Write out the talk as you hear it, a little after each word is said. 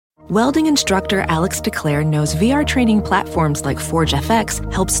Welding instructor Alex DeClaire knows VR training platforms like Forge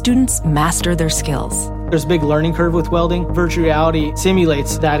FX help students master their skills. There's a big learning curve with welding. Virtual reality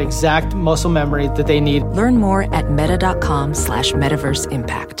simulates that exact muscle memory that they need. Learn more at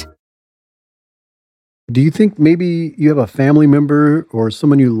meta.com/metaverseimpact. Do you think maybe you have a family member or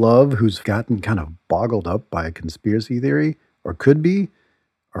someone you love who's gotten kind of boggled up by a conspiracy theory, or could be,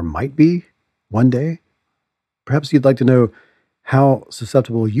 or might be one day? Perhaps you'd like to know how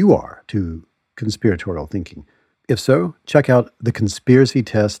susceptible you are to conspiratorial thinking. If so, check out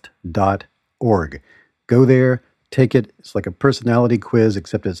theconspiracytest.org. Go there, take it. It's like a personality quiz,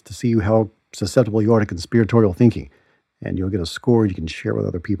 except it's to see how susceptible you are to conspiratorial thinking. And you'll get a score you can share with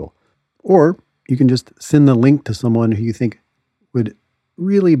other people. Or you can just send the link to someone who you think would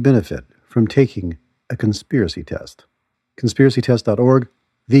really benefit from taking a conspiracy test. Conspiracytest.org,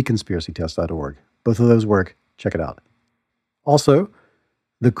 theconspiracytest.org. Both of those work. Check it out. Also,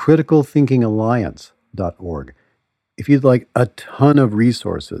 thecriticalthinkingalliance.org. If you'd like a ton of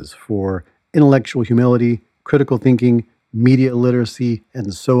resources for intellectual humility, critical thinking, media literacy,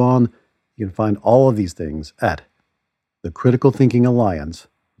 and so on, you can find all of these things at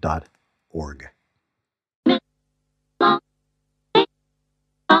thecriticalthinkingalliance.org.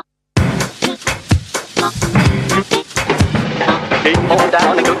 On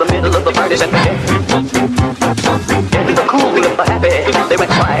down into the middle of the party and get the cool feeling for happy, they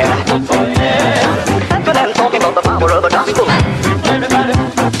went quiet. After them talking about the power of the gospel.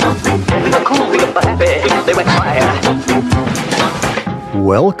 Get the cool feeling for happy, they went quiet.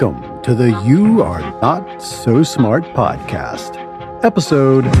 Welcome to the You Are Not So Smart podcast,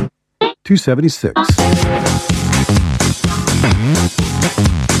 episode 276.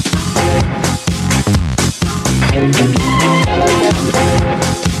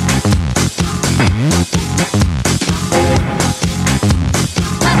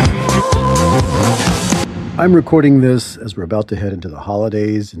 I'm recording this as we're about to head into the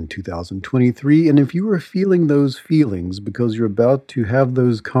holidays in 2023, and if you are feeling those feelings because you're about to have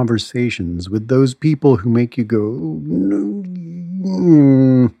those conversations with those people who make you go,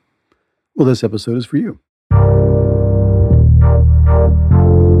 well, this episode is for you.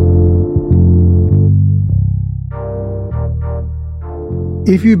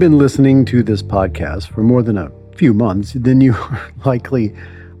 If you've been listening to this podcast for more than a few months, then you are likely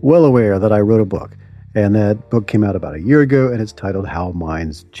well aware that I wrote a book. And that book came out about a year ago, and it's titled How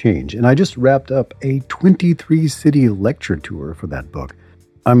Minds Change. And I just wrapped up a 23-city lecture tour for that book.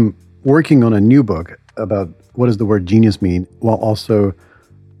 I'm working on a new book about what does the word genius mean, while also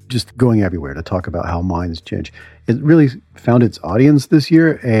just going everywhere to talk about how minds change. It really found its audience this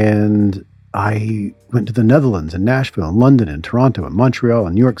year, and I went to the Netherlands and Nashville and London and Toronto and Montreal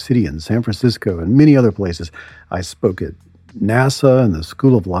and New York City and San Francisco and many other places. I spoke at NASA and the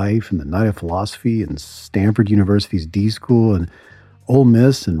School of Life and the Night of Philosophy and Stanford University's D School and Ole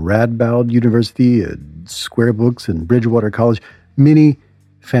Miss and Radboud University and Square Books and Bridgewater College, many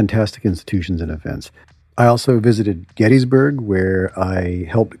fantastic institutions and events. I also visited Gettysburg, where I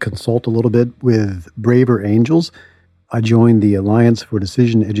helped consult a little bit with Braver Angels. I joined the Alliance for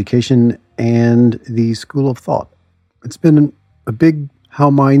Decision Education and the School of Thought. It's been a big How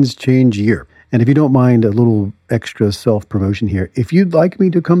Minds Change year. And if you don't mind a little extra self-promotion here, if you'd like me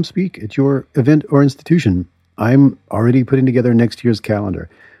to come speak at your event or institution, I'm already putting together next year's calendar.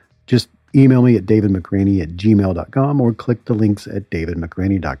 Just email me at davidmcraney@gmail.com or click the links at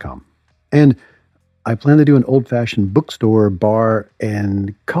davidmcraney.com. And I plan to do an old-fashioned bookstore, bar,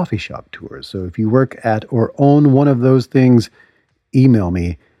 and coffee shop tour. So if you work at or own one of those things, email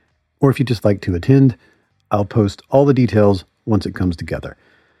me. Or if you'd just like to attend, I'll post all the details once it comes together.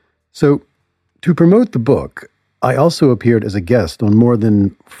 So to promote the book, I also appeared as a guest on more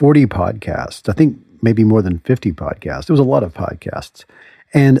than 40 podcasts. I think maybe more than 50 podcasts. It was a lot of podcasts.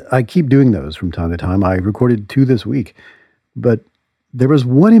 And I keep doing those from time to time. I recorded 2 this week. But there was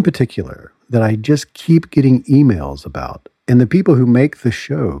one in particular that I just keep getting emails about. And the people who make the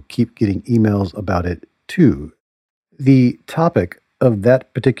show keep getting emails about it too. The topic of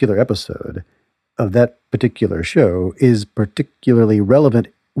that particular episode, of that particular show, is particularly relevant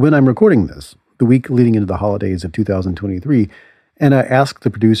when I'm recording this, the week leading into the holidays of 2023, and I asked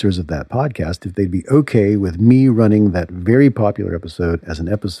the producers of that podcast if they'd be okay with me running that very popular episode as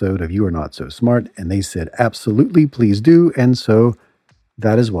an episode of You Are Not So Smart, and they said, absolutely, please do, and so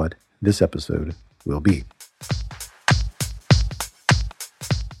that is what this episode will be.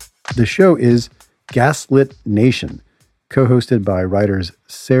 The show is Gaslit Nation, co-hosted by writers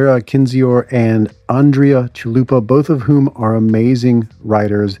Sarah Kinzior and Andrea Chalupa, both of whom are amazing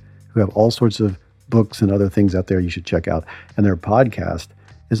writers who have all sorts of books and other things out there you should check out. And their podcast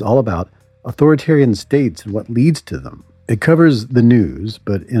is all about authoritarian states and what leads to them. It covers the news,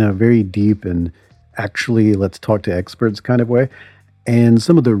 but in a very deep and actually let's talk to experts kind of way. And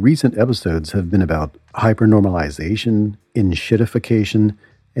some of the recent episodes have been about hypernormalization, in-shitification,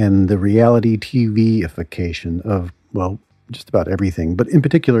 and the reality TV-ification of, well, just about everything. But in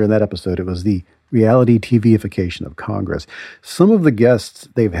particular, in that episode, it was the reality TV-ification of Congress. Some of the guests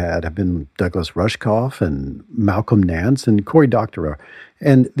they've had have been Douglas Rushkoff and Malcolm Nance and Cory Doctorow.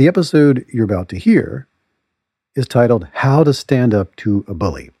 And the episode you're about to hear is titled How to Stand Up to a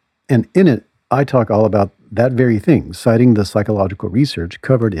Bully. And in it, I talk all about that very thing, citing the psychological research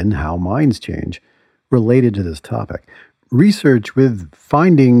covered in How Minds Change related to this topic. Research with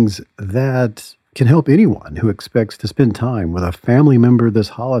findings that can help anyone who expects to spend time with a family member this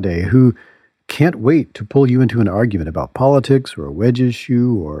holiday who can't wait to pull you into an argument about politics or a wedge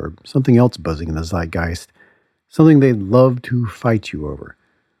issue or something else buzzing in the zeitgeist, something they'd love to fight you over.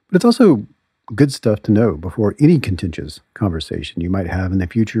 But it's also good stuff to know before any contentious conversation you might have in the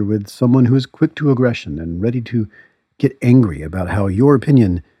future with someone who is quick to aggression and ready to get angry about how your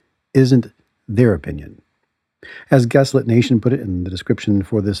opinion isn't their opinion. As Gaslit Nation put it in the description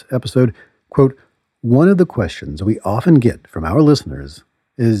for this episode, quote, one of the questions we often get from our listeners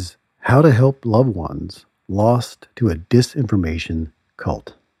is how to help loved ones lost to a disinformation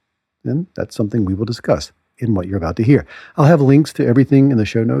cult. And that's something we will discuss in what you're about to hear. I'll have links to everything in the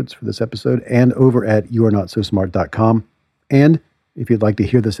show notes for this episode and over at youarenotsosmart.com. And if you'd like to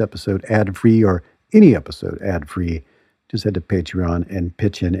hear this episode ad-free or any episode ad-free, just head to Patreon and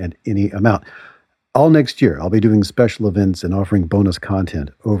pitch in at any amount. All next year, I'll be doing special events and offering bonus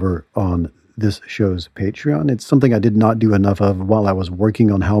content over on this show's Patreon. It's something I did not do enough of while I was working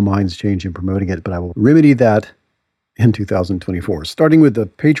on How Minds Change and promoting it, but I will remedy that in 2024, starting with the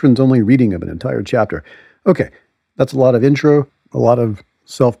patrons-only reading of an entire chapter. Okay, that's a lot of intro, a lot of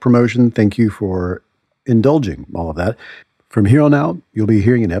self-promotion. Thank you for indulging all of that. From here on out, you'll be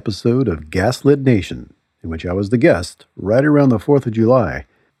hearing an episode of Gaslit Nation, in which I was the guest right around the 4th of July.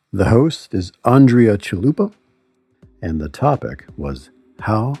 The host is Andrea Chalupa, and the topic was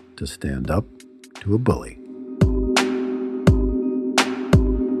how to stand up to a bully.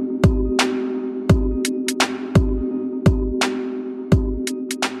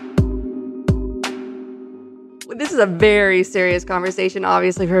 This is a very serious conversation,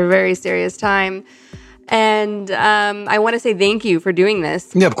 obviously, for a very serious time. And I want to say thank you for doing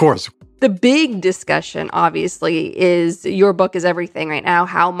this. Yeah, of course. The big discussion, obviously, is your book is everything right now,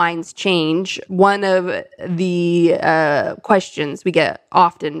 How Minds Change. One of the questions we get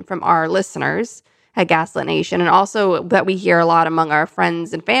often from our listeners at Gaslit Nation, and also that we hear a lot among our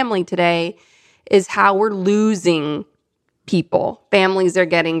friends and family today, is how we're losing people. Families are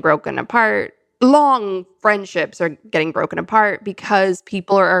getting broken apart. Long friendships are getting broken apart because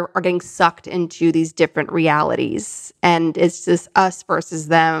people are getting sucked into these different realities. And it's just us versus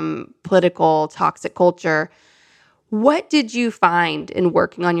them, political, toxic culture. What did you find in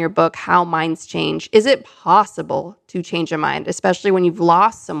working on your book, How Minds Change? Is it possible to change a mind, especially when you've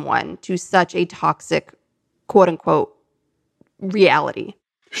lost someone to such a toxic, quote unquote, reality?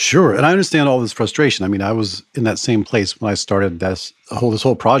 Sure. And I understand all this frustration. I mean, I was in that same place when I started this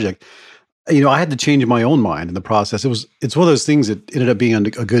whole project. You know, I had to change my own mind in the process. It's one of those things that ended up being a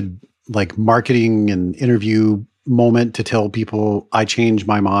good like marketing and interview moment to tell people I changed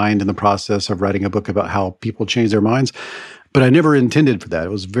my mind in the process of writing a book about how people change their minds. But I never intended for that.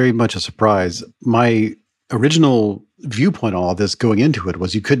 It was very much a surprise. My original viewpoint on all this going into it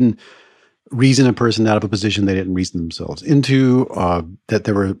was you couldn't reason a person out of a position they didn't reason themselves into, that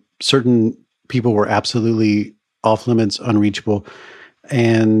there were certain people were absolutely off limits, unreachable.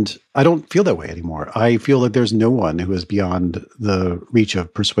 And I don't feel that way anymore. I feel like there's no one who is beyond the reach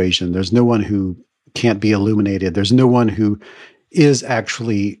of persuasion. There's no one who can't be illuminated. There's no one who is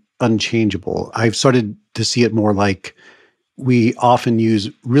actually unchangeable. I've started to see it more like we often use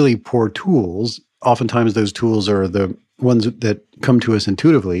really poor tools. Oftentimes those tools are the ones that come to us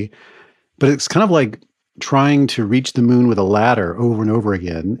intuitively. But it's kind of like trying to reach the moon with a ladder over and over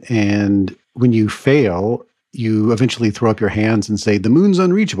again. And when you fail, you eventually throw up your hands and say, the moon's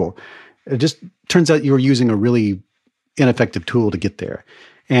unreachable. It just turns out you're using a really ineffective tool to get there.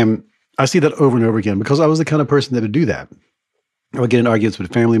 And I see that over and over again because I was the kind of person that would do that. I would get in arguments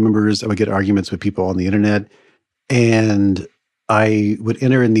with family members. I would get arguments with people on the internet. And I would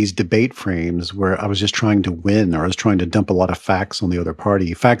enter in these debate frames where I was just trying to win, or I was trying to dump a lot of facts on the other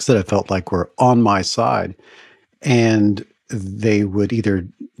party, facts that I felt like were on my side. And they would either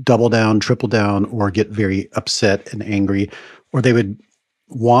double down, triple down, or get very upset and angry, or they would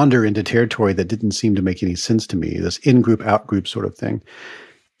wander into territory that didn't seem to make any sense to me, this in-group, out-group sort of thing.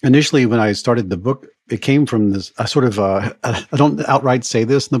 initially, when I started the book, it came from this, I don't outright say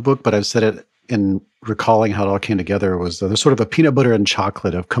this in the book, but I've said it in recalling how it all came together, was there's sort of a peanut butter and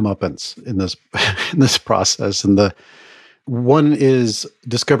chocolate of comeuppance in this, in this process. And the one is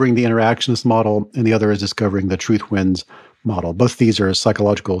discovering the interactionist model, and the other is discovering the truth wins model. Both these are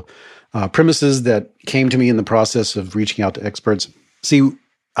psychological premises that came to me in the process of reaching out to experts. See,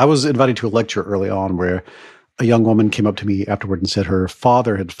 I was invited to a lecture early on where a young woman came up to me afterward and said her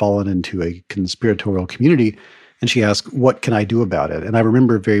father had fallen into a conspiratorial community, and she asked, "What can I do about it?" And I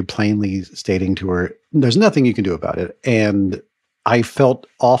remember very plainly stating to her, "There's nothing you can do about it." And I felt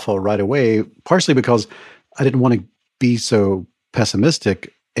awful right away, partially because I didn't want to be so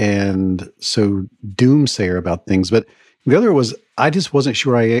pessimistic and so doomsayer about things. But the other was, I just wasn't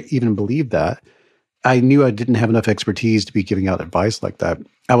sure I even believed that. I knew I didn't have enough expertise to be giving out advice like that.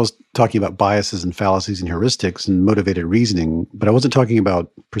 I was talking about biases and fallacies and heuristics and motivated reasoning, but I wasn't talking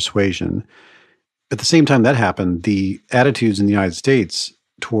about persuasion. At the same time that happened, the attitudes in the United States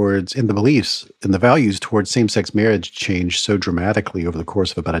towards, and the beliefs and the values towards same-sex marriage changed so dramatically over the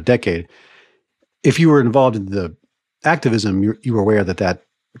course of about a decade. If you were involved in the activism, you were aware that that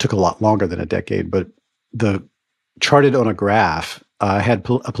took a lot longer than a decade, but the charted on a graph, I had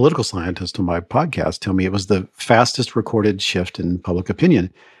a political scientist on my podcast tell me it was the fastest recorded shift in public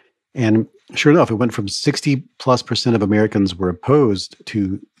opinion. And sure enough, it went from 60+% of Americans were opposed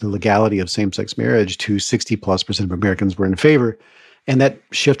to the legality of same-sex marriage to 60+% of Americans were in favor. And that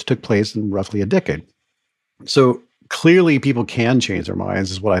shift took place in roughly a decade. So clearly people can change their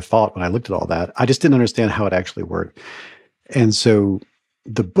minds, is what I thought when I looked at all that. I just didn't understand how it actually worked. And so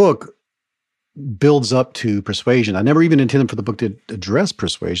the book builds up to persuasion. I never even intended for the book to address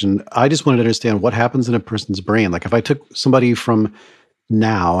persuasion. I just wanted to understand what happens in a person's brain. Like if I took somebody from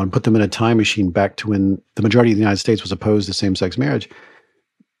now and put them in a time machine back to when the majority of the United States was opposed to same-sex marriage,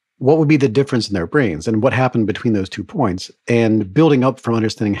 what would be the difference in their brains and what happened between those 2 points? And building up from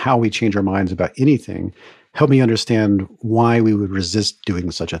understanding how we change our minds about anything helped me understand why we would resist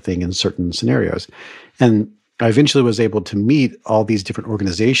doing such a thing in certain scenarios. And I eventually was able to meet all these different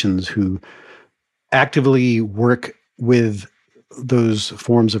organizations who actively work with those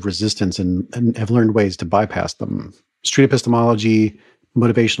forms of resistance and have learned ways to bypass them. Street epistemology,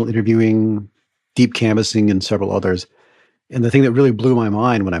 motivational interviewing, deep canvassing, and several others. And the thing that really blew my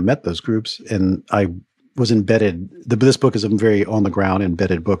mind when I met those groups, and I was embedded, this book is a very on-the-ground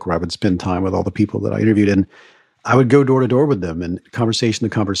embedded book where I would spend time with all the people that I interviewed, and I would go door to door with them and conversation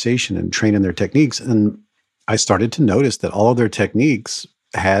to conversation and train in their techniques. And I started to notice that all of their techniques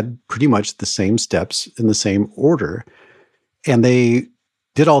had pretty much the same steps in the same order. And they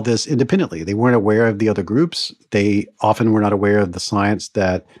did all this independently. They weren't aware of the other groups. They often were not aware of the science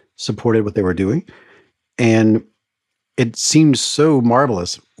that supported what they were doing. And it seemed so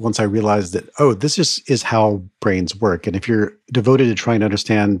marvelous once I realized that, oh, this just is how brains work. And if you're devoted to trying to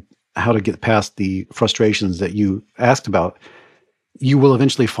understand how to get past the frustrations that you asked about, you will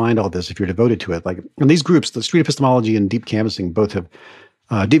eventually find all this if you're devoted to it. Like in these groups, the street epistemology and deep canvassing both have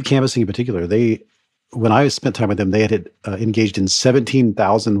deep canvassing in particular, when I spent time with them, they had engaged in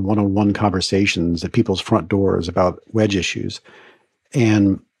 17,000 one-on-one conversations at people's front doors about wedge issues.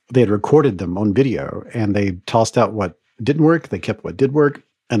 And they had recorded them on video, and they tossed out what didn't work, they kept what did work,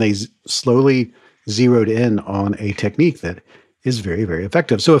 and they slowly zeroed in on a technique that is very, very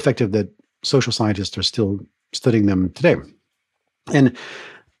effective. So effective that social scientists are still studying them today. And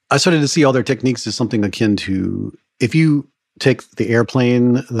I started to see all their techniques as something akin to, if you take the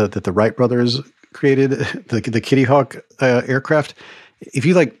airplane that the Wright brothers created, the Kitty Hawk aircraft, if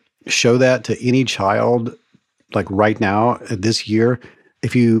you like show that to any child, like right now, this year,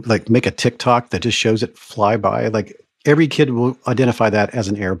 if you like make a TikTok that just shows it fly by, like every kid will identify that as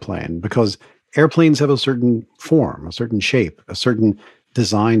an airplane because airplanes have a certain form, a certain shape, a certain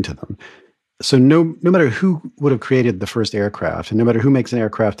design to them. So no matter who would have created the first aircraft, and no matter who makes an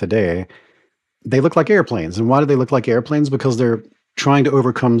aircraft today, they look like airplanes. And why do they look like airplanes? Because they're trying to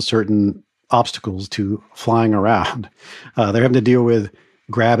overcome certain obstacles to flying around. They're having to deal with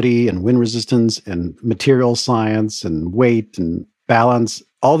gravity and wind resistance and material science and weight and balance.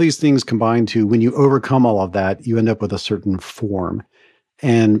 All these things combine to, when you overcome all of that, you end up with a certain form.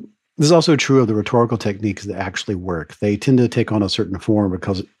 And this is also true of the rhetorical techniques that actually work. They tend to take on a certain form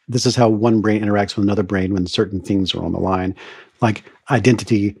because this is how one brain interacts with another brain when certain things are on the line, like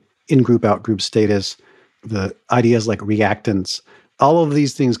identity, in-group, out-group status, the ideas like reactance. All of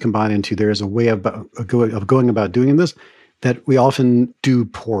these things combine into, there is a way of going about doing this that we often do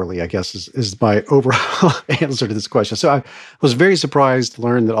poorly, I guess, is my overall answer to this question. So I was very surprised to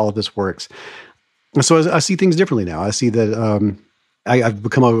learn that all of this works. And so I see things differently now. I see that I've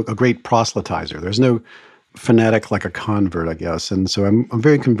become a great proselytizer. There's no fanatic like a convert, I guess. And so I'm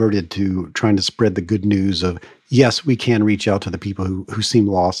very converted to trying to spread the good news of, yes, we can reach out to the people who seem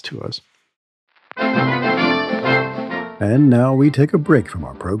lost to us. And now we take a break from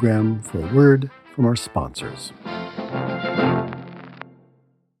our program for a word from our sponsors.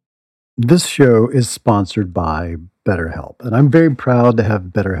 This show is sponsored by BetterHelp, and I'm very proud to have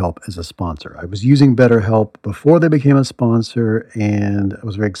BetterHelp as a sponsor. I was using BetterHelp before they became a sponsor, and I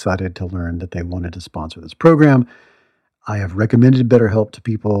was very excited to learn that they wanted to sponsor this program. I have recommended BetterHelp to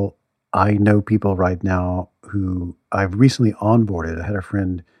people. I know people right now who I've recently onboarded. I had a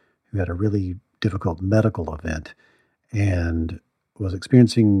friend who had a really difficult medical event and was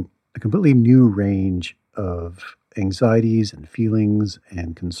experiencing a completely new range of anxieties and feelings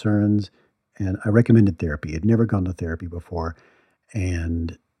and concerns. And I recommended therapy. I'd never gone to therapy before,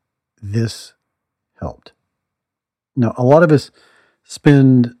 and this helped. Now, a lot of us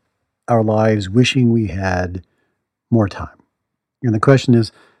spend our lives wishing we had more time. And the question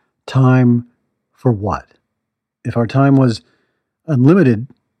is, time for what? If our time was unlimited,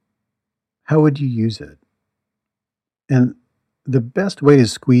 how would you use it? And the best way to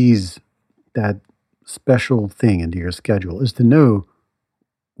squeeze that special thing into your schedule is to know,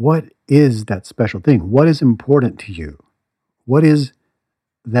 what is that special thing? What is important to you? What is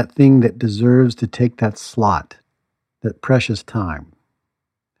that thing that deserves to take that slot, that precious time?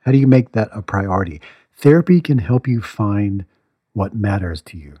 How do you make that a priority? Therapy can help you find what matters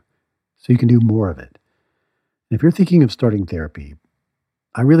to you so you can do more of it. And if you're thinking of starting therapy,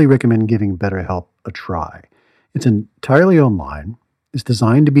 I really recommend giving BetterHelp a try. It's entirely online. It's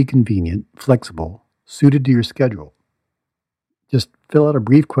designed to be convenient, flexible, suited to your schedule. Just fill out a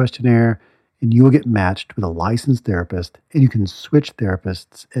brief questionnaire and you will get matched with a licensed therapist, and you can switch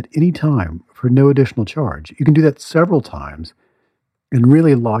therapists at any time for no additional charge. You can do that several times and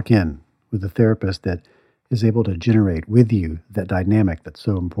really lock in with a therapist that is able to generate with you that dynamic that's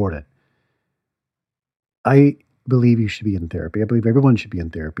so important. I believe you should be in therapy. I believe everyone should be in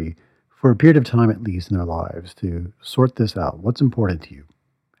therapy for a period of time at least in their lives to sort this out. What's important to you?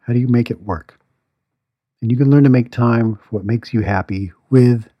 How do you make it work? And you can learn to make time for what makes you happy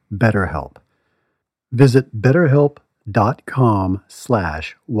with BetterHelp. Visit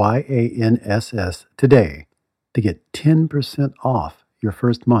betterhelp.com/YANSS today to get 10% off your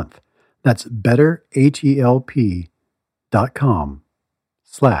first month. That's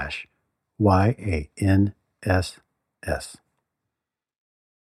betterhelp.com/YANSS.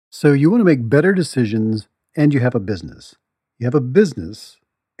 So you want to make better decisions and you have a business. You have a business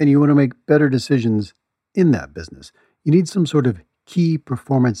and you want to make better decisions in that business. You need some sort of key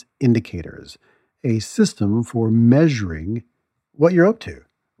performance indicators, a system for measuring what you're up to,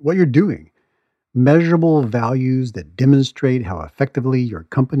 what you're doing, measurable values that demonstrate how effectively your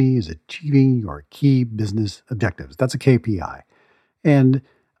company is achieving your key business objectives. That's a KPI. And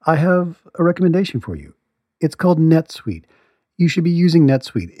I have a recommendation for you. It's called NetSuite. You should be using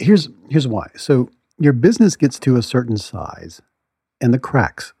NetSuite. Here's why. So your business gets to a certain size and the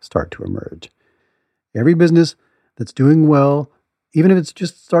cracks start to emerge. Every business that's doing well, even if it's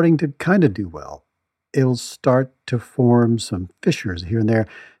just starting to kind of do well, it'll start to form some fissures here and there.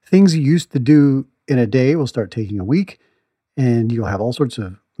 Things you used to do in a day will start taking a week, and you'll have all sorts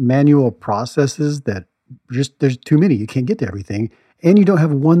of manual processes that there's too many. You can't get to everything, and you don't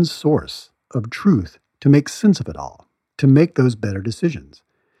have one source of truth to make sense of it all, to make those better decisions.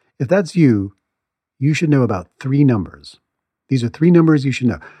 If that's you, you should know about three numbers. These are three numbers you should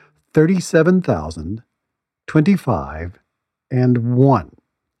know: 37,000, 25, and 1.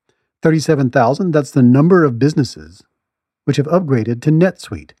 37,000, that's the number of businesses which have upgraded to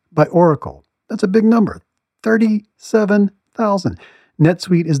NetSuite by Oracle. That's a big number, 37,000.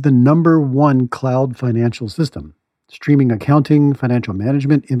 NetSuite is the number one cloud financial system, streaming accounting, financial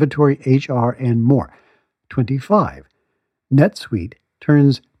management, inventory, HR, and more. 25. NetSuite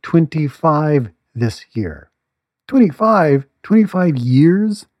turns 25 this year. 25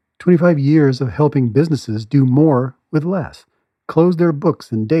 years? 25 years of helping businesses do more with less, close their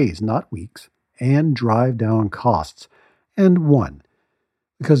books in days, not weeks, and drive down costs. And 1,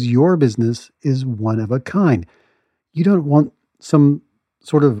 because your business is one of a kind. You don't want some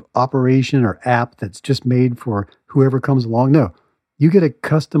sort of operation or app that's just made for whoever comes along. No, you get a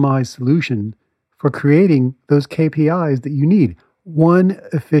customized solution for creating those KPIs that you need. One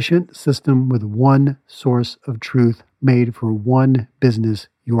efficient system with one source of truth made for one business,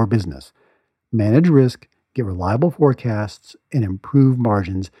 your business. Manage risk, get reliable forecasts, and improve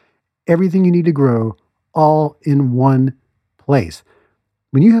margins. Everything you need to grow, all in one place.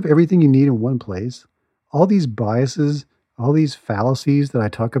 When you have everything you need in one place, all these biases all these fallacies that I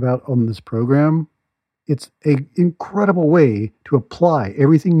talk about on this program, it's an incredible way to apply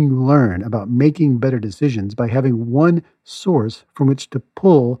everything you learn about making better decisions by having one source from which to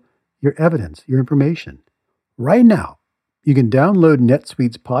pull your evidence, your information. Right now, you can download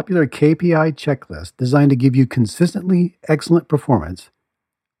NetSuite's popular KPI checklist designed to give you consistently excellent performance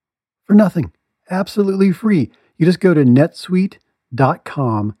for nothing, absolutely free. You just go to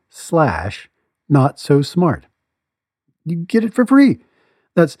netsuite.com/notsosmart. You get it for free.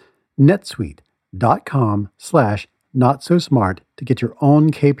 That's netsuite.com/notsosmart to get your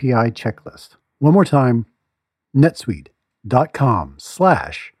own KPI checklist. One more time,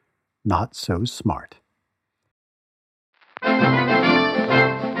 netsuite.com/notsosmart.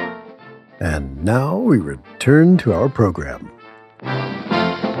 And now we return to our program.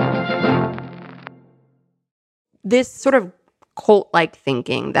 This sort of cult-like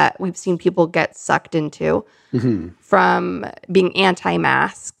thinking that we've seen people get sucked into from being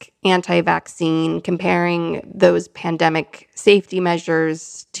anti-mask, anti-vaccine, comparing those pandemic safety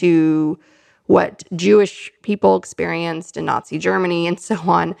measures to what Jewish people experienced in Nazi Germany and so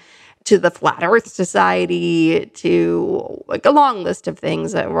on, to the Flat Earth Society, to like a long list of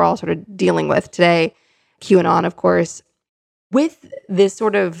things that we're all sort of dealing with today. QAnon, of course. With this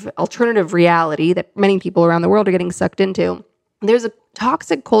sort of alternative reality that many people around the world are getting sucked into, there's a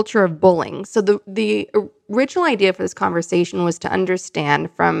toxic culture of bullying. So the original idea for this conversation was to understand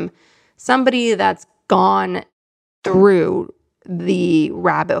from somebody that's gone through the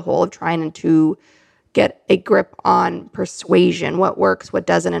rabbit hole of trying to get a grip on persuasion, what works, what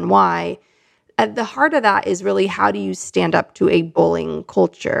doesn't, and why. At the heart of that is really, how do you stand up to a bullying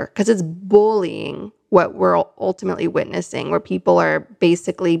culture? Because it's bullying what we're ultimately witnessing, where people are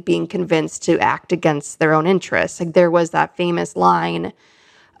basically being convinced to act against their own interests. Like there was that famous line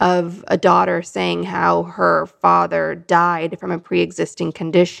of a daughter saying how her father died from a pre-existing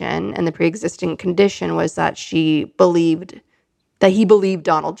condition, and the pre-existing condition was that he believed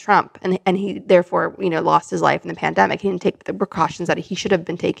Donald Trump, and he therefore, lost his life in the pandemic. He didn't take the precautions that he should have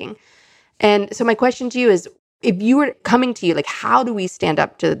been taking. And so my question to you is, if you were coming to you, like, how do we stand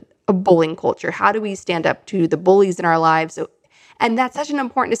up to a bullying culture? How do we stand up to the bullies in our lives? And that's such an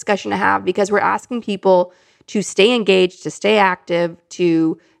important discussion to have, because we're asking people to stay engaged, to stay active,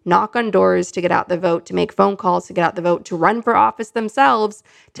 to knock on doors, to get out the vote, to make phone calls, to get out the vote, to run for office themselves,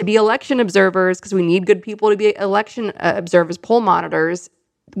 to be election observers, because we need good people to be election observers, poll monitors.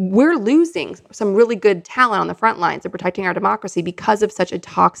 We're losing some really good talent on the front lines of protecting our democracy because of such a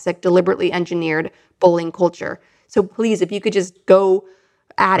toxic, deliberately engineered bullying culture. So please, if you could just go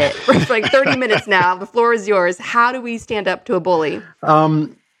at it for like 30 minutes now, the floor is yours. How do we stand up to a bully?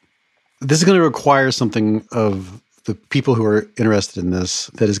 This is going to require something of the people who are interested in this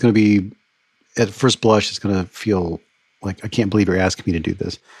that is going to be, at first blush, it's going to feel like, I can't believe you're asking me to do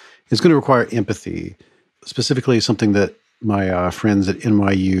this. It's going to require empathy, specifically something that my friends at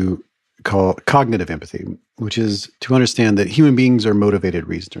NYU call cognitive empathy, which is to understand that human beings are motivated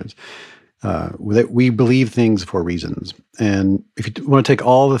reasoners, that we believe things for reasons. And if you want to take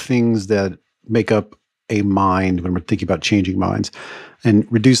all the things that make up a mind when we're thinking about changing minds and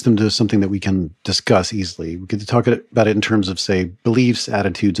reduce them to something that we can discuss easily, we could talk about it in terms of, say, beliefs,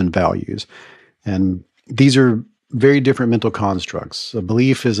 attitudes, and values. And these are very different mental constructs. A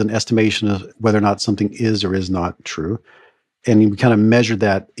belief is an estimation of whether or not something is or is not true. And you kind of measure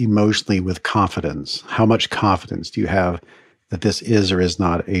that emotionally with confidence. How much confidence do you have that this is or is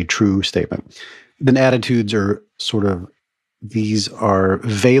not a true statement? Then attitudes are these are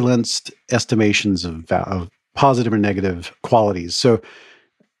valenced estimations of positive or negative qualities. So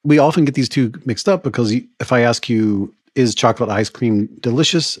we often get these two mixed up, because if I ask you, is chocolate ice cream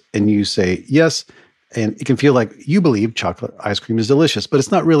delicious? And you say yes, and it can feel like you believe chocolate ice cream is delicious, but it's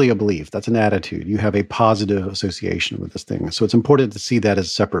not really a belief. That's an attitude. You have a positive association with this thing. So it's important to see that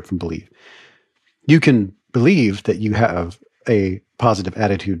as separate from belief. You can believe that you have a positive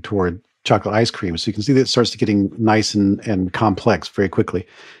attitude toward chocolate ice cream. So you can see that it starts to getting nice and complex very quickly.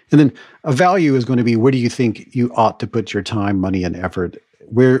 And then a value is going to be, where do you think you ought to put your time, money, and effort?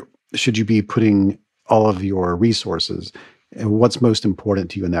 Where should you be putting all of your resources? And what's most important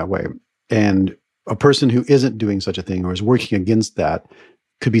to you in that way? And a person who isn't doing such a thing or is working against that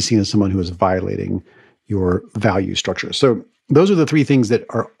could be seen as someone who is violating your value structure. So those are the three things that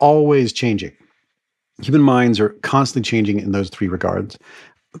are always changing. Human minds are constantly changing in those three regards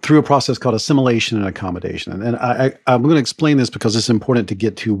through a process called assimilation and accommodation. And I'm going to explain this because it's important to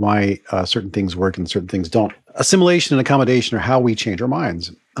get to why certain things work and certain things don't. Assimilation and accommodation are how we change our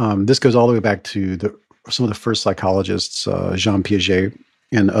minds. This goes all the way back to some of the first psychologists, Jean Piaget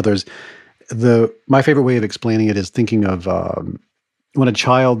and others. My favorite way of explaining it is thinking of when a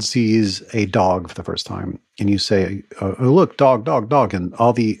child sees a dog for the first time, and you say, "Oh, look, dog, dog, dog," and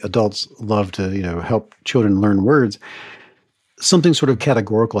all the adults love to help children learn words. Something sort of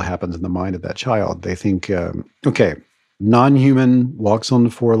categorical happens in the mind of that child. They think, okay, non-human, walks on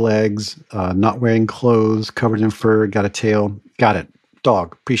 4 legs, not wearing clothes, covered in fur, got a tail. Got it.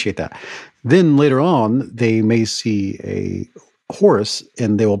 Dog. Appreciate that. Then later on, they may see a horse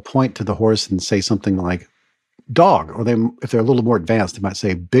and they will point to the horse and say something like dog, or if they're a little more advanced, they might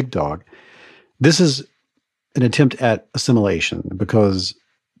say big dog. This is an attempt at assimilation because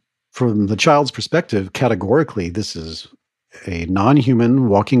from the child's perspective, categorically, this is a non-human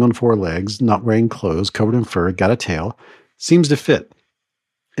walking on 4 legs, not wearing clothes, covered in fur, got a tail, seems to fit.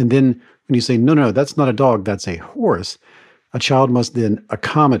 And then when you say, no, that's not a dog, that's a horse, a child must then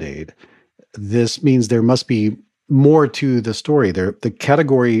accommodate. This means there must be more to the story. The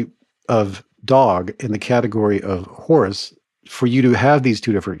category of dog and the category of horse, for you to have these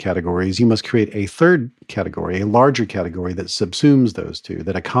 2 different categories, you must create a third category, a larger category that subsumes those 2,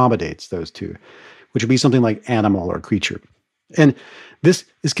 that accommodates those 2, which would be something like animal or creature. And this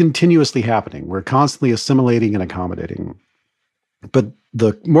is continuously happening. We're constantly assimilating and accommodating. But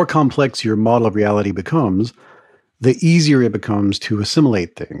the more complex your model of reality becomes, the easier it becomes to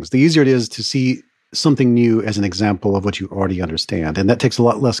assimilate things. The easier it is to see something new as an example of what you already understand. And that takes a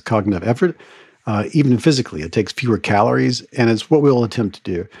lot less cognitive effort, even physically. It takes fewer calories, and it's what we'll attempt to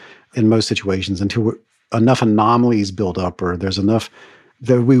do in most situations until enough anomalies build up or there's enough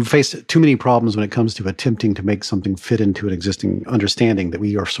that we face too many problems when it comes to attempting to make something fit into an existing understanding that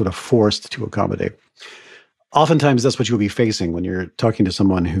we are sort of forced to accommodate. Oftentimes, that's what you'll be facing when you're talking to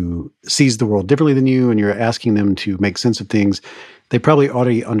someone who sees the world differently than you and you're asking them to make sense of things. They probably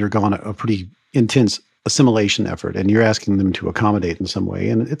already undergone a pretty intense assimilation effort, and you're asking them to accommodate in some way,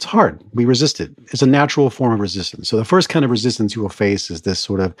 and it's hard. We resist it. It's a natural form of resistance. So the first kind of resistance you will face is this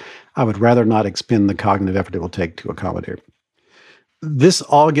sort of, I would rather not expend the cognitive effort it will take to accommodate. This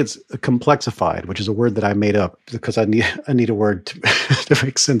all gets complexified, which is a word that I made up because I need a word to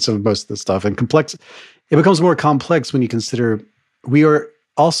make sense of most of the stuff. And complex, it becomes more complex when you consider we are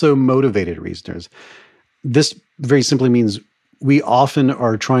also motivated reasoners. This very simply means we often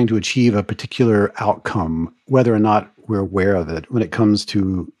are trying to achieve a particular outcome, whether or not we're aware of it, when it comes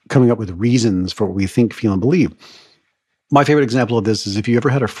to coming up with reasons for what we think, feel, and believe. My favorite example of this is if you ever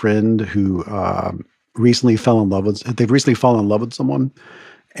had a friend who they've recently fallen in love with someone,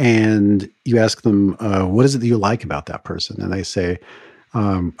 and you ask them, what is it that you like about that person? And they say,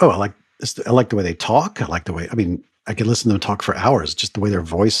 I like the way they talk. I could listen to them talk for hours, just the way their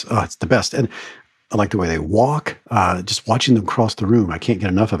voice, it's the best. And I like the way they walk, just watching them cross the room. I can't get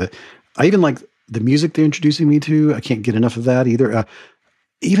enough of it. I even like the music they're introducing me to. I can't get enough of that either.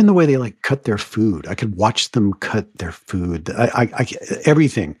 Even the way they cut their food. I could watch them cut their food.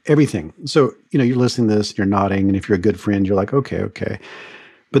 Everything. So, you're listening to this, you're nodding, and if you're a good friend, you're like, okay.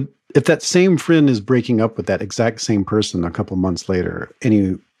 But if that same friend is breaking up with that exact same person a couple months later, and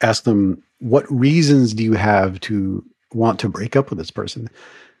you ask them, what reasons do you have to want to break up with this person?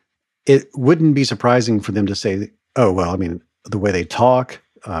 It wouldn't be surprising for them to say, the way they talk,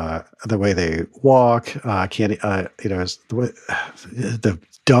 the way they walk, the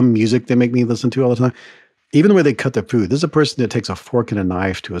dumb music they make me listen to all the time. Even the way they cut their food. This is a person that takes a fork and a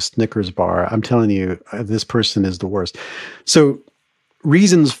knife to a Snickers bar. I'm telling you, this person is the worst. So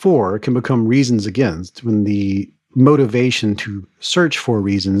reasons for can become reasons against when the motivation to search for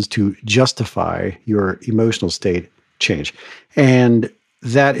reasons to justify your emotional state change. And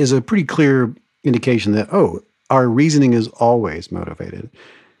that is a pretty clear indication that, our reasoning is always motivated.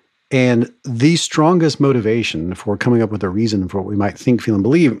 And the strongest motivation for coming up with a reason for what we might think, feel, and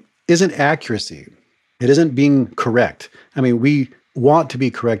believe isn't accuracy. It isn't being correct. We want to be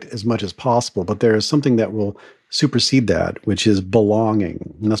correct as much as possible, but there is something that will supersede that, which is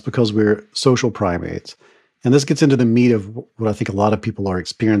belonging. And that's because we're social primates. And this gets into the meat of what I think a lot of people are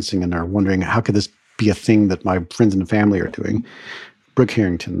experiencing and are wondering, how could this be a thing that my friends and family are doing? Brooke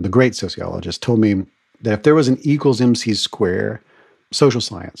Harrington, the great sociologist, told me that if there was an equals MC square social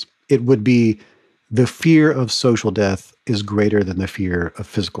science, it would be the fear of social death is greater than the fear of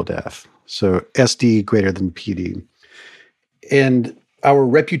physical death. So SD greater than PD. And our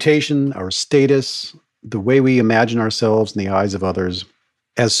reputation, our status, the way we imagine ourselves in the eyes of others,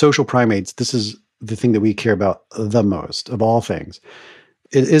 as social primates, this is the thing that we care about the most of all things.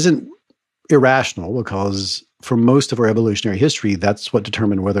 It isn't irrational because for most of our evolutionary history, that's what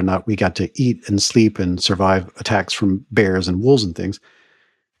determined whether or not we got to eat and sleep and survive attacks from bears and wolves and things.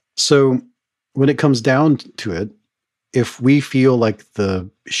 So when it comes down to it, if we feel like the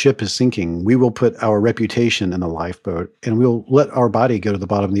ship is sinking, we will put our reputation in the lifeboat and we'll let our body go to the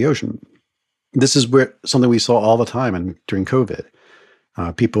bottom of the ocean. This is something we saw all the time during COVID.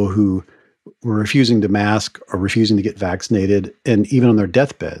 People who were refusing to mask or refusing to get vaccinated, and even on their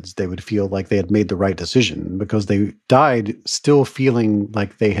deathbeds, they would feel like they had made the right decision because they died still feeling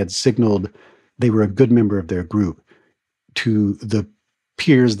like they had signaled they were a good member of their group to the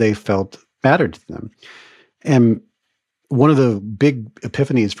peers they felt mattered to them. And one of the big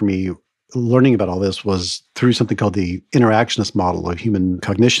epiphanies for me learning about all this was through something called the interactionist model of human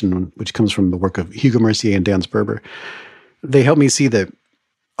cognition, which comes from the work of Hugo Mercier and Dan Sperber. They helped me see that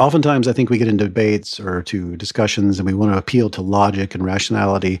oftentimes I think we get into debates or to discussions and we want to appeal to logic and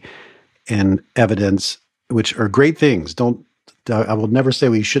rationality and evidence, which are great things. I will never say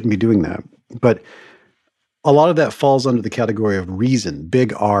we shouldn't be doing that. But a lot of that falls under the category of reason,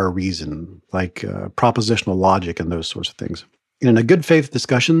 big R reason, like propositional logic and those sorts of things. In a good faith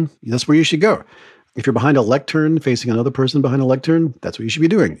discussion, that's where you should go. If you're behind a lectern, facing another person behind a lectern, that's what you should be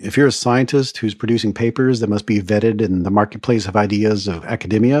doing. If you're a scientist who's producing papers that must be vetted in the marketplace of ideas of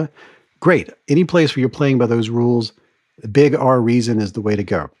academia, great. Any place where you're playing by those rules, big R reason is the way to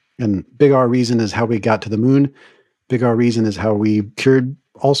go. And big R reason is how we got to the moon. Big R reason is how we cured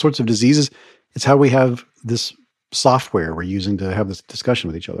all sorts of diseases. It's how we have this software we're using to have this discussion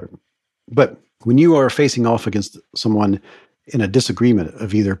with each other. But when you are facing off against someone in a disagreement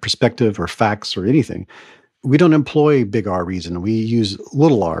of either perspective or facts or anything, we don't employ big R reason. We use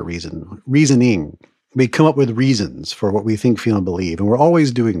little r reason, reasoning. We come up with reasons for what we think, feel, and believe. And we're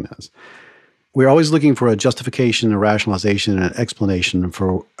always doing this. We're always looking for a justification, a rationalization, and an explanation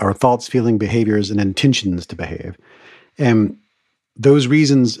for our thoughts, feeling, behaviors, and intentions to behave. And those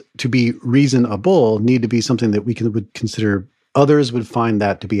reasons to be reasonable need to be something that we would consider others would find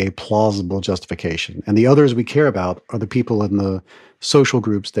that to be a plausible justification. And the others we care about are the people in the social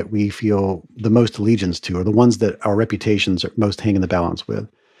groups that we feel the most allegiance to, or the ones that our reputations are most hang in the balance with.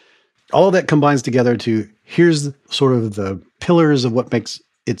 All of that combines together to, here's sort of the pillars of what makes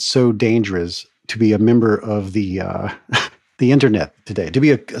it so dangerous to be a member of the internet today, to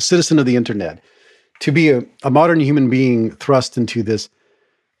be a citizen of the internet, to be a modern human being thrust into this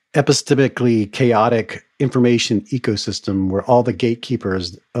epistemically chaotic information ecosystem where all the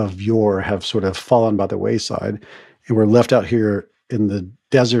gatekeepers of yore have sort of fallen by the wayside, and we're left out here in the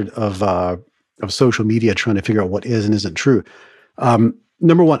desert of social media trying to figure out what is and isn't true.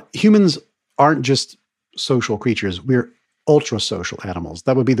 Number one, humans aren't just social creatures. We're ultra-social animals.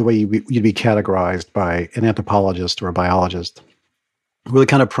 That would be the way you'd be categorized by an anthropologist or a biologist. We're the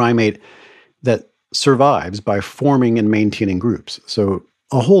kind of primate that survives by forming and maintaining groups. So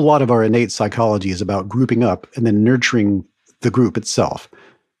a whole lot of our innate psychology is about grouping up and then nurturing the group itself,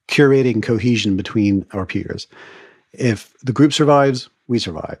 curating cohesion between our peers. If the group survives, we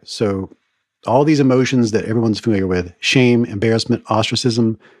survive. So all these emotions that everyone's familiar with, shame, embarrassment,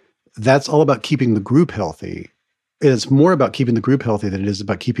 ostracism, that's all about keeping the group healthy. And it's more about keeping the group healthy than it is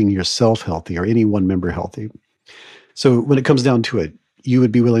about keeping yourself healthy or any one member healthy. So when it comes down to it, you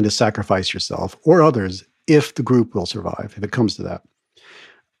would be willing to sacrifice yourself or others if the group will survive, if it comes to that.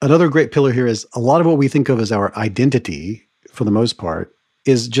 Another great pillar here is a lot of what we think of as our identity, for the most part,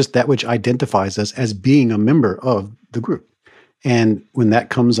 is just that which identifies us as being a member of the group. And when that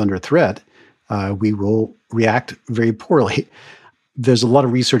comes under threat, we will react very poorly. There's a lot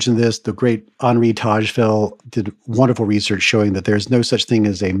of research in this. The great Henri Tajfel did wonderful research showing that there's no such thing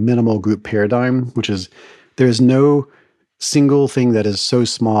as a minimal group paradigm, which is there's no single thing that is so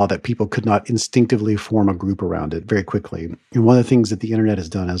small that people could not instinctively form a group around it very quickly. And one of the things that the internet has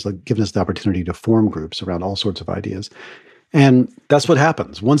done is given us the opportunity to form groups around all sorts of ideas. And that's what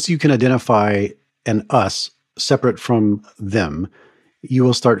happens. Once you can identify an us separate from them, you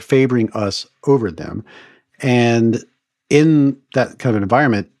will start favoring us over them. And in that kind of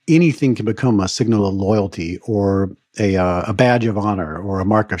environment, anything can become a signal of loyalty or a badge of honor or a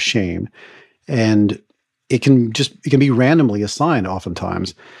mark of shame. And it can be randomly assigned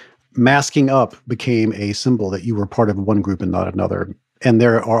oftentimes. Masking up became a symbol that you were part of one group and not another. And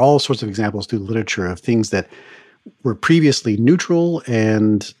there are all sorts of examples through literature of things that were previously neutral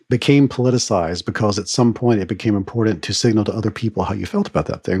and became politicized because at some point it became important to signal to other people how you felt about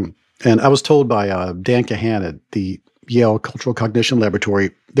that thing. And I was told by Dan Kahan at the Yale Cultural Cognition Laboratory,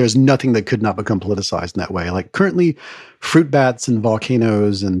 there's nothing that could not become politicized in that way. Like currently, fruit bats and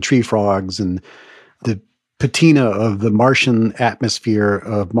volcanoes and tree frogs and the patina of the Martian atmosphere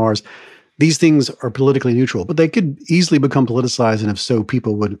of Mars, these things are politically neutral, but they could easily become politicized, and if so,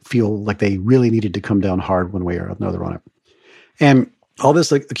 people would feel like they really needed to come down hard one way or another on it. And all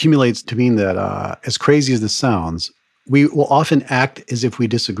this accumulates to mean that, as crazy as this sounds, we will often act as if we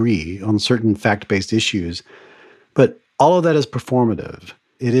disagree on certain fact-based issues, but all of that is performative.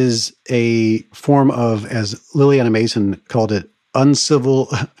 It is a form of, as Liliana Mason called it, uncivil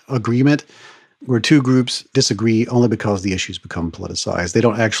agreement, where two groups disagree only because the issues become politicized. They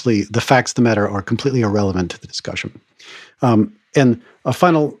don't actually, the facts of the matter are completely irrelevant to the discussion. And a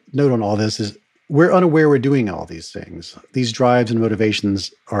final note on all this is we're unaware we're doing all these things. These drives and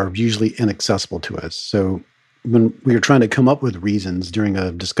motivations are usually inaccessible to us. So when we are trying to come up with reasons during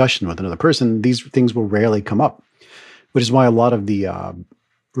a discussion with another person, these things will rarely come up, which is why a lot of the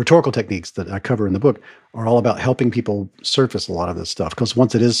rhetorical techniques that I cover in the book are all about helping people surface a lot of this stuff, because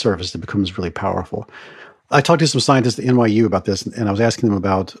once it is surfaced, it becomes really powerful. I talked to some scientists at NYU about this, and I was asking them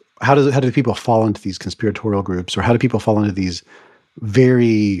about how do people fall into these conspiratorial groups, or how do people fall into these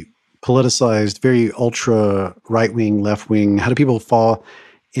very politicized, very ultra right-wing, left-wing, how do people fall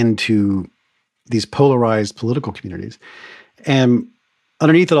into these polarized political communities? And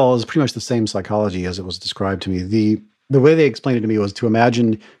underneath it all is pretty much the same psychology as it was described to me. The way they explained it to me was to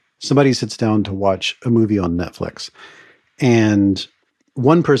imagine somebody sits down to watch a movie on Netflix, and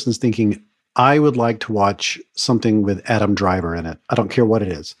one person's thinking, I would like to watch something with Adam Driver in it. I don't care what it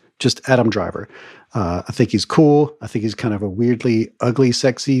is, just Adam Driver. I think he's cool. I think he's kind of a weirdly ugly,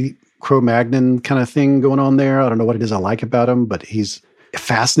 sexy Cro-Magnon kind of thing going on there. I don't know what it is I like about him, but he's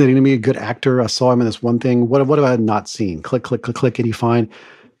fascinating to me, a good actor. I saw him in this one thing. What have I not seen? Click, click, click, click, and you find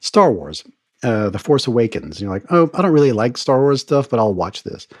Star Wars. The Force Awakens. And you're like, oh, I don't really like Star Wars stuff, but I'll watch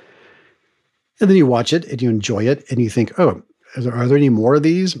this. And then you watch it and you enjoy it and you think, oh, are there any more of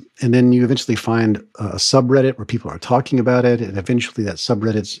these? And then you eventually find a subreddit where people are talking about it. And eventually that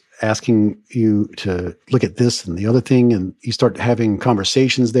subreddit's asking you to look at this and the other thing. And you start having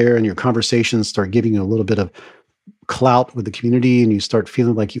conversations there, and your conversations start giving you a little bit of clout with the community, and you start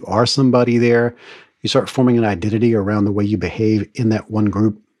feeling like you are somebody there. You start forming an identity around the way you behave in that one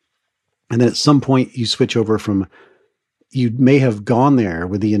group. And then at some point you switch over from, you may have gone there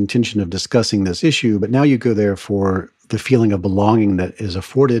with the intention of discussing this issue, but now you go there for the feeling of belonging that is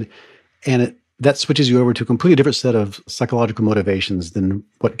afforded. And that switches you over to a completely different set of psychological motivations than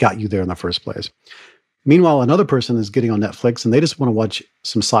what got you there in the first place. Meanwhile, another person is getting on Netflix and they just want to watch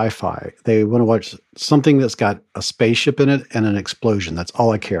some sci-fi. They want to watch something that's got a spaceship in it and an explosion. That's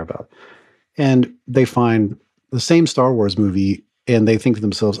all I care about. And they find the same Star Wars movie and they think to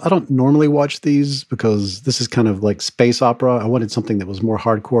themselves, I don't normally watch these because this is kind of like space opera. I wanted something that was more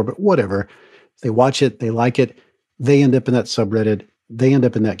hardcore, but whatever. They watch it, they like it, they end up in that subreddit, they end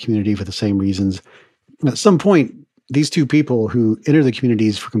up in that community for the same reasons. And at some point, these two people who enter the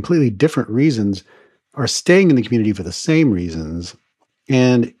communities for completely different reasons are staying in the community for the same reasons.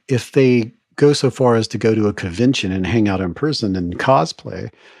 And if they go so far as to go to a convention and hang out in person and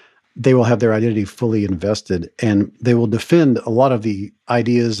cosplay, they will have their identity fully invested, and they will defend a lot of the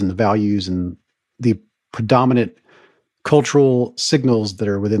ideas and the values and the predominant cultural signals that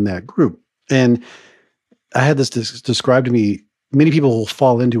are within that group. And I had this described to me. Many people will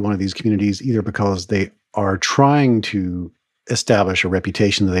fall into one of these communities either because they are trying to establish a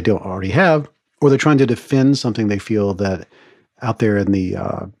reputation that they don't already have, or they're trying to defend something they feel that out there in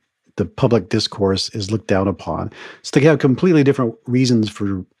the public discourse is looked down upon. So they have completely different reasons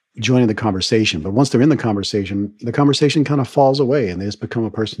for joining the conversation. But once they're in the conversation kind of falls away, and they just become a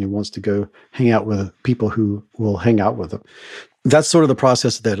person who wants to go hang out with people who will hang out with them. That's sort of the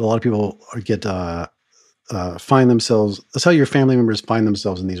process that a lot of people find themselves. That's how your family members find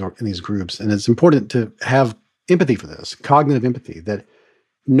themselves in these groups. And it's important to have empathy for this, cognitive empathy, that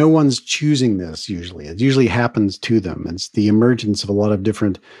no one's choosing this usually. It usually happens to them. It's the emergence of a lot of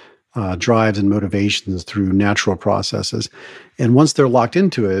different drives and motivations through natural processes. And once they're locked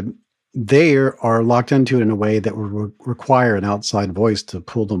into it, they are locked into it in a way that will require an outside voice to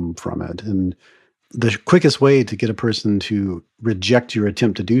pull them from it. And the quickest way to get a person to reject your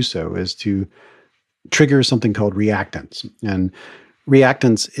attempt to do so is to trigger something called reactance. And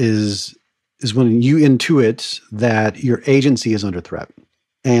reactance is when you intuit that your agency is under threat.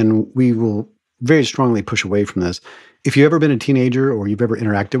 And we will very strongly push away from this. If you've ever been a teenager or you've ever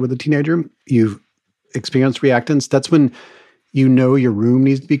interacted with a teenager, you've experienced reactance. That's when you know your room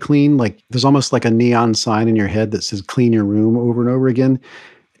needs to be clean. Like there's almost like a neon sign in your head that says clean your room over and over again.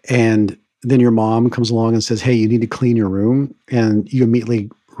 And then your mom comes along and says, hey, you need to clean your room. And you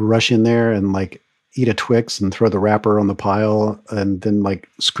immediately rush in there and like eat a Twix and throw the wrapper on the pile and then like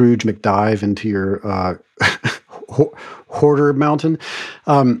Scrooge McDive into your hoarder mountain.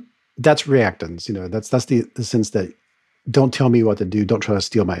 That's reactance. You know, that's the sense that don't tell me what to do. Don't try to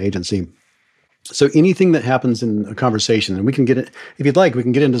steal my agency. So anything that happens in a conversation, and we can get it, if you'd like, we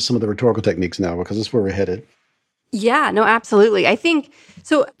can get into some of the rhetorical techniques now because that's where we're headed. Yeah, no, absolutely. I think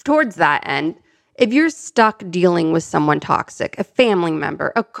so. Towards that end, if you're stuck dealing with someone toxic, a family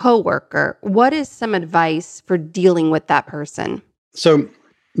member, a coworker, what is some advice for dealing with that person? So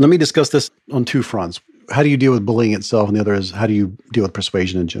let me discuss this on two fronts. How do you deal with bullying itself? And the other is how do you deal with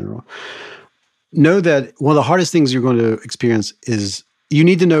persuasion in general? Know that one of the hardest things you're going to experience is you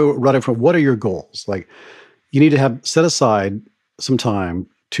need to know right up front, what are your goals? Like you need to have set aside some time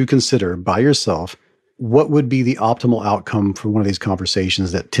to consider by yourself what would be the optimal outcome for one of these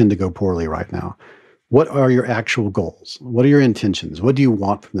conversations that tend to go poorly right now. What are your actual goals? What are your intentions? What do you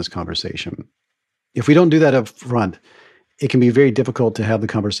want from this conversation? If we don't do that up front, it can be very difficult to have the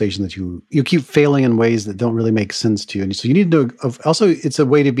conversation that you keep failing in ways that don't really make sense to you. And so you need to also, it's a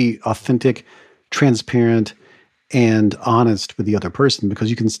way to be authentic, transparent, and honest with the other person, because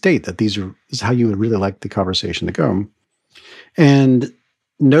you can state that this is how you would really like the conversation to go. And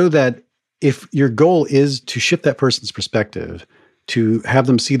know that if your goal is to shift that person's perspective, to have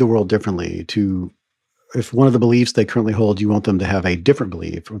them see the world differently, if one of the beliefs they currently hold, you want them to have a different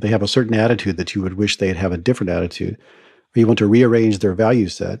belief, or they have a certain attitude that you would wish they'd have a different attitude, or you want to rearrange their value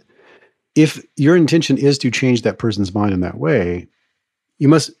set, if your intention is to change that person's mind in that way, you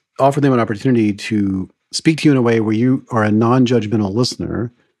must offer them an opportunity to speak to you in a way where you are a non-judgmental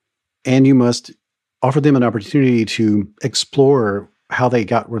listener, and you must offer them an opportunity to explore how they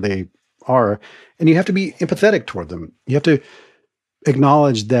got where they are. And you have to be empathetic toward them. You have to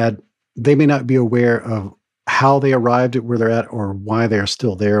acknowledge that they may not be aware of how they arrived at where they're at or why they're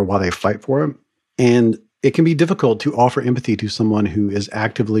still there, why they fight for it. And it can be difficult to offer empathy to someone who is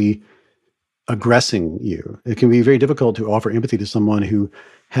actively aggressing you. It can be very difficult to offer empathy to someone who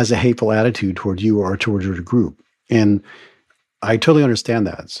has a hateful attitude toward you or toward your group. And I totally understand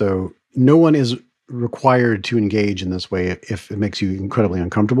that. So no one is required to engage in this way if it makes you incredibly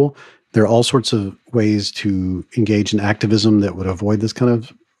uncomfortable. There are all sorts of ways to engage in activism that would avoid this kind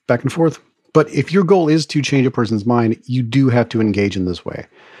of back and forth. But if your goal is to change a person's mind, you do have to engage in this way.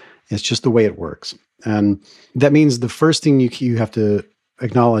 It's just the way it works. And that means the first thing you have to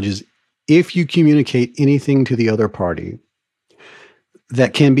acknowledge is if you communicate anything to the other party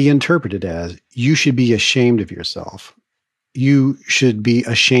that can be interpreted as you should be ashamed of yourself, you should be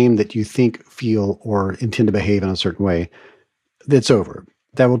ashamed that you think, feel, or intend to behave in a certain way, that's over.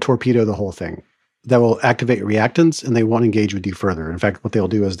 That will torpedo the whole thing. That will activate reactants, and they won't engage with you further. In fact, what they'll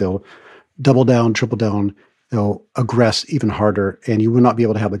do is they'll double down, triple down, they'll aggress even harder, and you will not be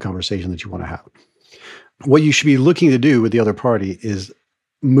able to have the conversation that you want to have. What you should be looking to do with the other party is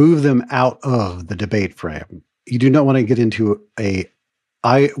move them out of the debate frame. You do not want to get into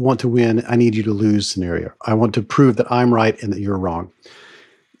I want to win, I need you to lose scenario. I want to prove that I'm right and that you're wrong.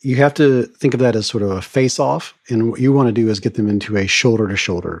 You have to think of that as sort of a face-off, and what you want to do is get them into a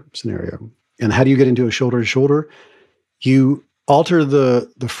shoulder-to-shoulder scenario. And how do you get into a shoulder-to-shoulder? You alter the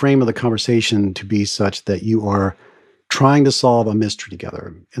frame of the conversation to be such that you are trying to solve a mystery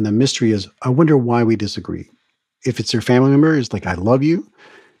together. And the mystery is, I wonder why we disagree. If it's your family member, it's like, I love you.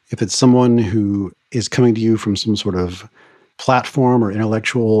 If it's someone who is coming to you from some sort of platform or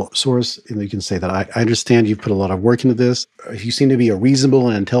intellectual source, you can say that I understand you've put a lot of work into this. You seem to be a reasonable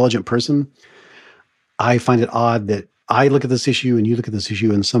and intelligent person. I find it odd that I look at this issue and you look at this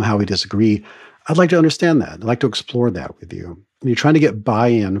issue and somehow we disagree. I'd like to understand that. I'd like to explore that with you. And you're trying to get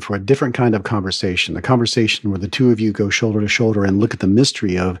buy-in for a different kind of conversation, a conversation where the two of you go shoulder to shoulder and look at the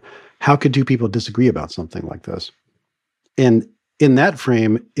mystery of how could two people disagree about something like this? And in that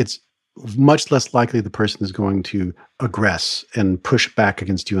frame, it's much less likely the person is going to aggress and push back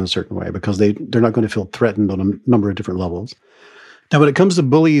against you in a certain way because they're not going to feel threatened on a number of different levels. Now, when it comes to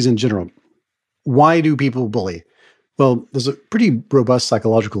bullies in general, why do people bully? Well, there's a pretty robust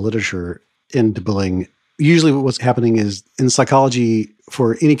psychological literature into bullying. Usually what's happening is in psychology,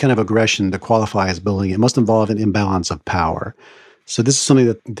 for any kind of aggression to qualify as bullying, it must involve an imbalance of power. So this is something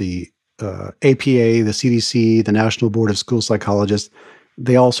that the APA, the CDC, the National Board of School Psychologists,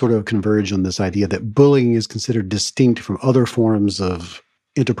 they all sort of converge on this idea that bullying is considered distinct from other forms of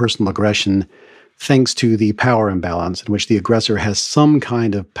interpersonal aggression thanks to the power imbalance in which the aggressor has some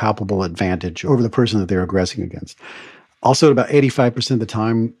kind of palpable advantage over the person that they're aggressing against. Also, at about 85% of the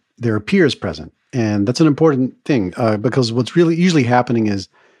time, there are peers present. And that's an important thing because what's really usually happening is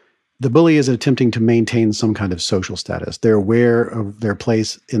the bully is attempting to maintain some kind of social status. They're aware of their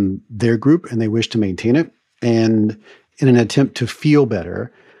place in their group and they wish to maintain it. And in an attempt to feel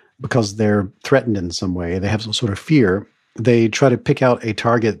better because they're threatened in some way, they have some sort of fear, they try to pick out a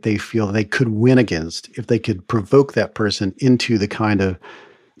target they feel they could win against if they could provoke that person into the kind of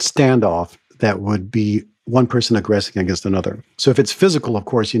standoff that would be one person aggressing against another. So if it's physical, of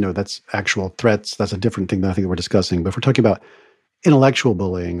course, that's actual threats. That's a different thing that I think we're discussing. But if we're talking about intellectual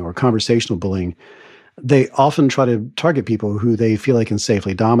bullying or conversational bullying, they often try to target people who they feel they can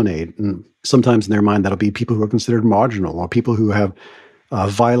safely dominate. And sometimes in their mind, that'll be people who are considered marginal or people who have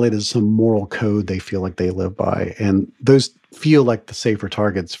violated some moral code they feel like they live by. And those feel like the safer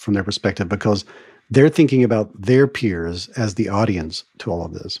targets from their perspective because they're thinking about their peers as the audience to all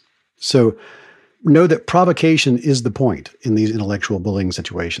of this. So know that provocation is the point in these intellectual bullying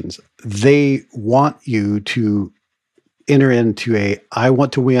situations. They want you to enter into a I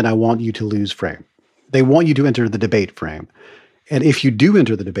want to win, I want you to lose frame. They want you to enter the debate frame. And if you do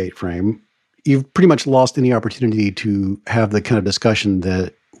enter the debate frame, you've pretty much lost any opportunity to have the kind of discussion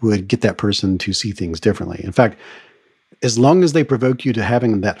that would get that person to see things differently. In fact, as long as they provoke you to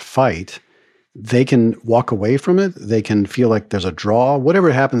having that fight, they can walk away from it. They can feel like there's a draw.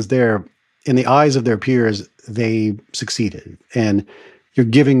 Whatever happens there, in the eyes of their peers, they succeeded. And you're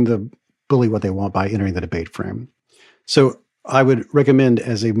giving the bully what they want by entering the debate frame. So I would recommend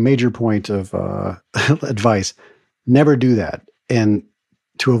as a major point of advice, never do that. And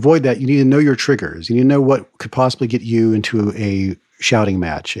to avoid that, you need to know your triggers. You need to know what could possibly get you into a shouting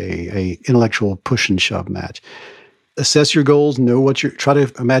match, a intellectual push and shove match. Assess your goals, try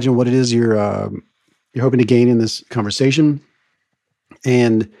to imagine what it is you're hoping to gain in this conversation,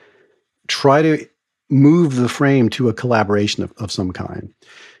 and try to move the frame to a collaboration of some kind.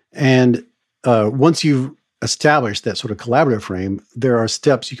 And once you've established that sort of collaborative frame, there are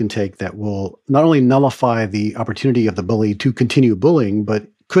steps you can take that will not only nullify the opportunity of the bully to continue bullying, but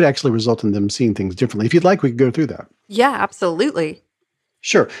could actually result in them seeing things differently. If you'd like, we could go through that. Yeah, absolutely.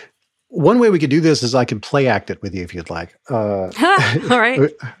 Sure. One way we could do this is I could play act it with you if you'd like. All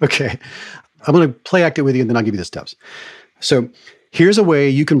right. Okay. I'm going to play act it with you, and then I'll give you the steps. So here's a way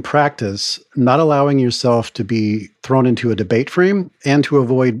you can practice not allowing yourself to be thrown into a debate frame and to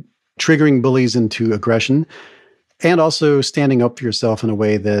avoid triggering bullies into aggression, and also standing up for yourself in a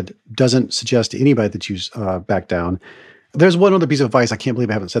way that doesn't suggest to anybody that you back down. There's one other piece of advice. I can't believe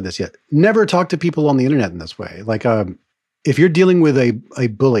I haven't said this yet. Never talk to people on the internet in this way. Like, if you're dealing with a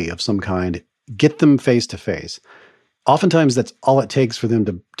bully of some kind, get them face to face. Oftentimes, that's all it takes for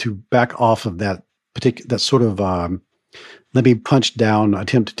them to back off of that sort of let me punch down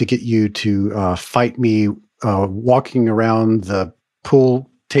attempt to get you to fight me, walking around the pool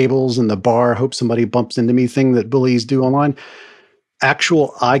tables in the bar, hope somebody bumps into me thing that bullies do online.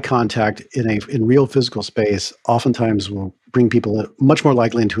 Actual eye contact in real physical space oftentimes will bring people much more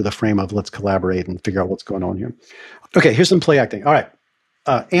likely into the frame of let's collaborate and figure out what's going on here. Okay, here's some play acting. All right.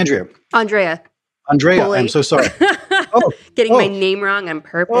 Andrea. Bully. I'm so sorry. Getting my name wrong on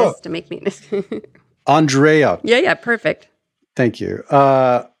purpose to make me... Andrea. Yeah, perfect. Thank you.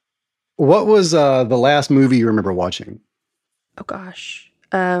 What was the last movie you remember watching? Oh, gosh.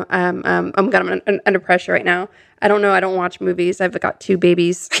 I'm under pressure right now. I don't know. I don't watch movies. I've got 2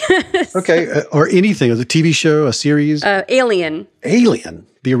 babies. Okay. Or anything. A TV show, a series? Alien. Alien?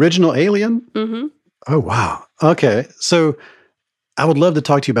 The original Alien? Mm-hmm. Oh, wow. Okay. So I would love to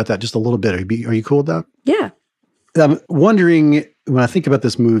talk to you about that just a little bit. Are you cool with that? Yeah. I'm wondering, when I think about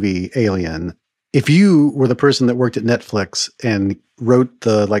this movie, Alien, if you were the person that worked at Netflix and wrote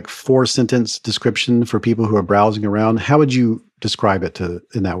the 4-sentence description for people who are browsing around, how would you describe it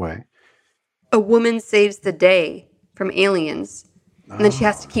in that way? A woman saves the day from aliens, and then she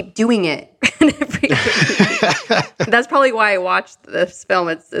has to keep doing it. That's probably why I watched this film.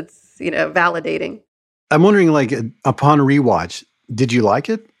 It's validating. I'm wondering, upon rewatch, did you like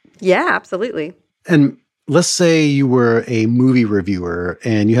it? Yeah, absolutely. And let's say you were a movie reviewer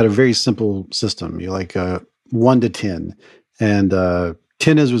and you had a very simple system. You're 1 to 10, and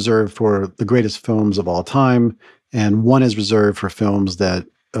 10 is reserved for the greatest films of all time, and 1 is reserved for films that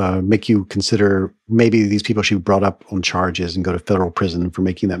make you consider maybe these people should be brought up on charges and go to federal prison for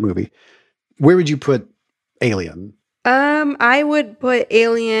making that movie. Where would you put Alien? I would put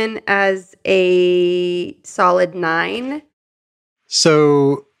Alien as a solid 9.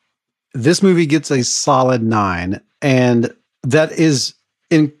 So this movie gets a solid 9, and that is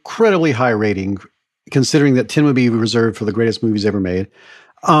incredibly high rating, considering that 10 would be reserved for the greatest movies ever made.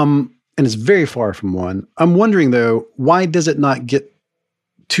 And it's very far from 1. I'm wondering, though, why does it not get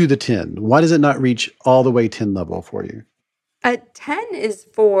to the 10? Why does it not reach all the way 10 level for you? 10 is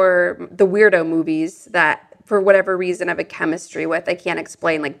for the weirdo movies that, for whatever reason, I have a chemistry with. I can't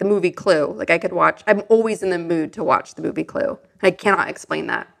explain, the movie Clue. I could watch. I'm always in the mood to watch the movie Clue. I cannot explain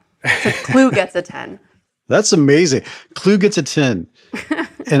that. So Clue gets a 10. That's amazing. Clue gets a 10,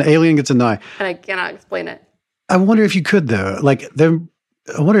 and Alien gets a 9. And I cannot explain it. I wonder if you could, though.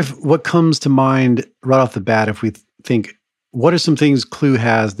 I wonder if what comes to mind right off the bat if we think, what are some things Clue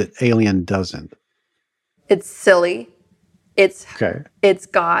has that Alien doesn't? It's silly. It's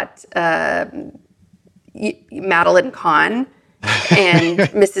got Madeline Kahn and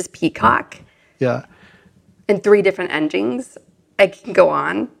Mrs. Peacock. Yeah. And 3 different endings. I can go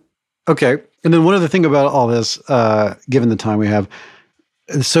on. Okay. And then one other thing about all this, given the time we have,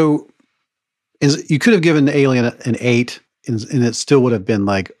 so is you could have given Alien an 8 and it still would have been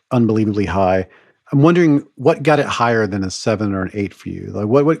like unbelievably high. I'm wondering what got it higher than a 7 or an 8 for you?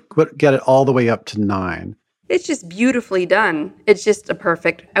 Like what got it all the way up to 9? It's just beautifully done. It's just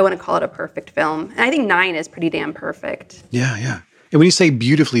I want to call it a perfect film. And I think 9 is pretty damn perfect. Yeah, yeah. And when you say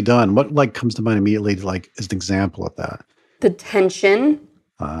beautifully done, what like comes to mind immediately like as an example of that? The tension.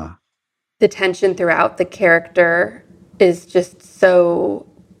 The tension throughout the character is just so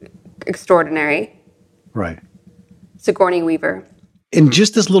extraordinary. Right. Sigourney Weaver. In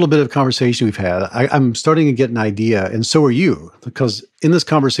just this little bit of conversation we've had, I'm starting to get an idea, and so are you, because in this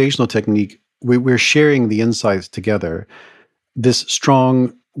conversational technique, we're sharing the insights together. This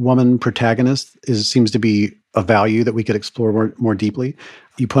strong woman protagonist seems to be a value that we could explore more deeply.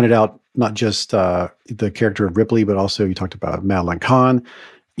 You pointed out not just the character of Ripley, but also you talked about Madeline Kahn.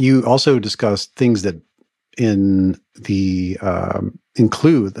 You also discussed things that include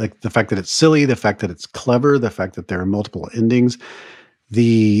like the fact that it's silly, the fact that it's clever, the fact that there are multiple endings,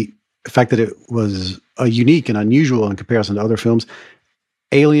 the fact that it was unique and unusual in comparison to other films.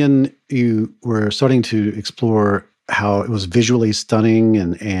 Alien, you were starting to explore how it was visually stunning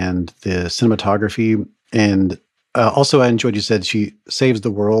and the cinematography. And also I enjoyed you said she saves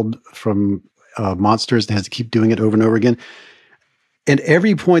the world from monsters and has to keep doing it over and over again. And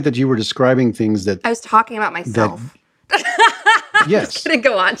every point that you were describing things that... I was talking about myself. Yes. Just kidding,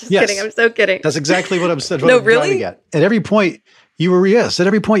 go on. Just kidding. I'm so kidding. That's exactly what I'm saying. No, really? At every point, you were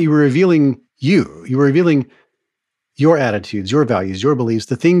revealing you. You were revealing your attitudes, your values, your beliefs,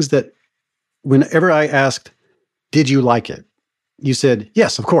 the things that whenever I asked, did you like it? You said,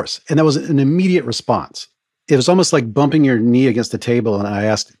 yes, of course. And that was an immediate response. It was almost like bumping your knee against the table. And I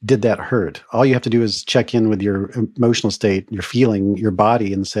asked, did that hurt? All you have to do is check in with your emotional state, your feeling, your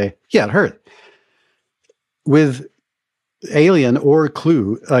body, and say, yeah, it hurt. With Alien or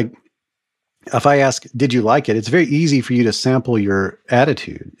Clue, like if I ask, did you like it? It's very easy for you to sample your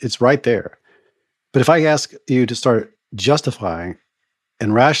attitude. It's right there. But if I ask you to start justifying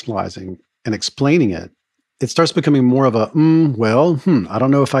and rationalizing and explaining it, it starts becoming more of a, I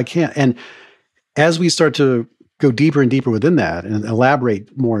don't know if I can. And as we start to go deeper and deeper within that and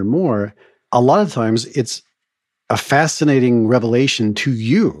elaborate more and more, a lot of times it's a fascinating revelation to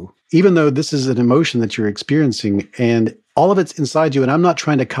you, even though this is an emotion that you're experiencing and all of it's inside you. And I'm not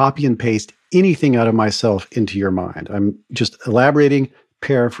trying to copy and paste anything out of myself into your mind. I'm just elaborating,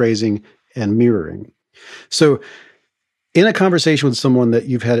 paraphrasing, and mirroring. So in a conversation with someone that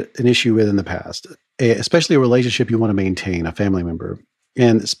you've had an issue with in the past, especially a relationship you want to maintain, a family member,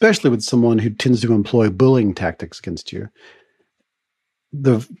 and especially with someone who tends to employ bullying tactics against you,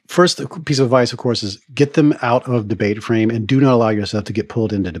 the first piece of advice, of course, is get them out of debate frame and do not allow yourself to get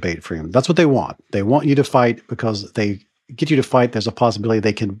pulled into debate frame. That's what they want. They want you to fight because they get you to fight. There's a possibility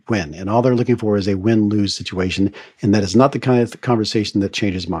they can win. And all they're looking for is a win-lose situation. And that is not the kind of conversation that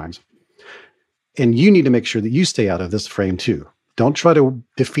changes minds. And you need to make sure that you stay out of this frame too. Don't try to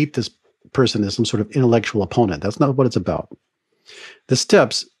defeat this person as some sort of intellectual opponent. That's not what it's about. The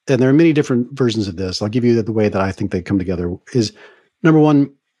steps, and there are many different versions of this, I'll give you the way that I think they come together, is number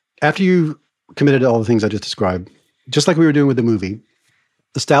one, after you've committed to all the things I just described, just like we were doing with the movie,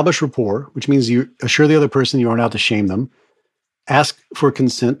 establish rapport, which means you assure the other person you aren't out to shame them, ask for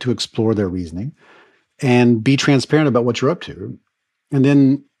consent to explore their reasoning, and be transparent about what you're up to. And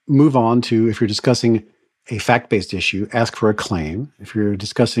then move on to, if you're discussing a fact-based issue, ask for a claim. If you're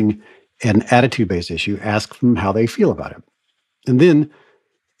discussing an attitude-based issue, ask them how they feel about it. And then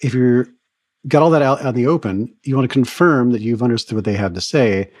if you're got all that out in the open, you want to confirm that you've understood what they have to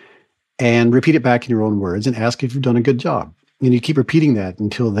say and repeat it back in your own words and ask if you've done a good job. And you keep repeating that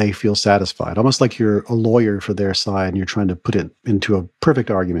until they feel satisfied, almost like you're a lawyer for their side and you're trying to put it into a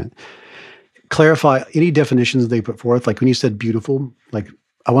perfect argument. Clarify any definitions they put forth. Like when you said beautiful, like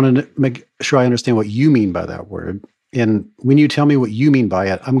I want to make sure I understand what you mean by that word. And when you tell me what you mean by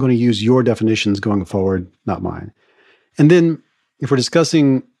it, I'm going to use your definitions going forward, not mine. And then if we're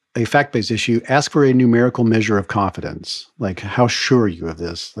discussing a fact-based issue, ask for a numerical measure of confidence. Like how sure are you of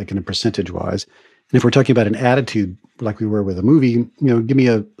this, like in a percentage-wise. And if we're talking about an attitude, like we were with a movie, give me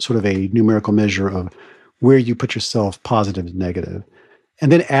a sort of a numerical measure of where you put yourself positive and negative.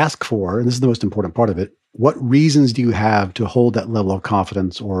 And then ask for, and this is the most important part of it, what reasons do you have to hold that level of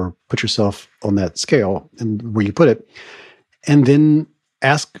confidence or put yourself on that scale and where you put it? And then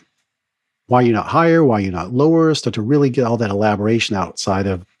ask why you're not higher, why you're not lower, start to really get all that elaboration outside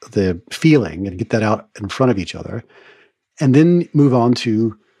of the feeling and get that out in front of each other. And then move on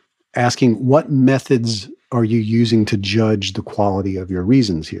to asking what methods are you using to judge the quality of your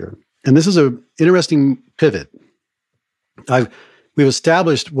reasons here? And this is an interesting pivot. We've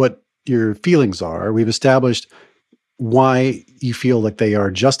established what your feelings are. We've established why you feel like they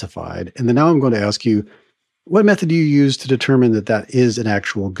are justified. And then now I'm going to ask you, what method do you use to determine that that is an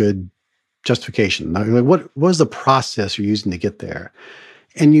actual good justification? Like what is the process you're using to get there?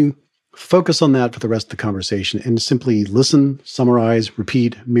 And you focus on that for the rest of the conversation and simply listen, summarize,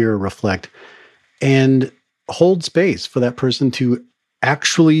 repeat, mirror, reflect, and hold space for that person to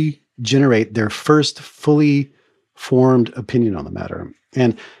actually generate their first fully formed opinion on the matter.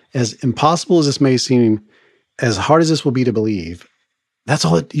 And as impossible as this may seem, as hard as this will be to believe, that's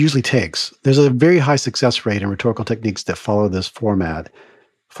all it usually takes. There's a very high success rate in rhetorical techniques that follow this format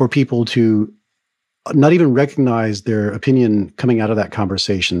for people to not even recognize their opinion coming out of that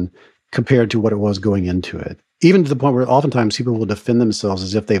conversation compared to what it was going into it. Even to the point where oftentimes people will defend themselves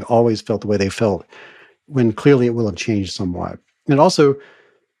as if they've always felt the way they felt, when clearly it will have changed somewhat. And also,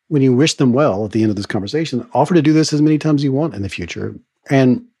 when you wish them well at the end of this conversation, offer to do this as many times as you want in the future.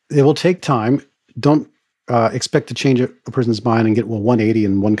 And it will take time. Don't expect to change a person's mind and get 180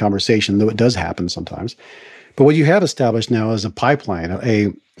 in one conversation, though it does happen sometimes. But what you have established now is a pipeline.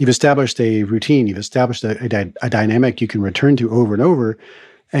 You've established a routine. You've established a dynamic you can return to over and over.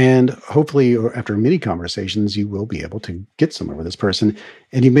 And hopefully, after many conversations, you will be able to get somewhere with this person.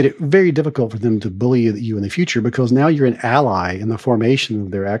 And you've made it very difficult for them to bully you in the future because now you're an ally in the formation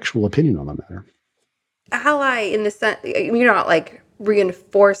of their actual opinion on the matter. Ally in the sense, you're not like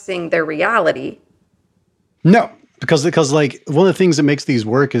reinforcing their reality. No, because like one of the things that makes these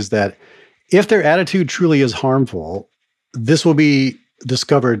work is that if their attitude truly is harmful, this will be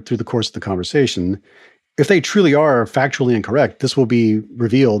discovered through the course of the conversation. If they truly are factually incorrect, this will be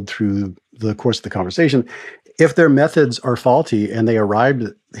revealed through the course of the conversation. If their methods are faulty and they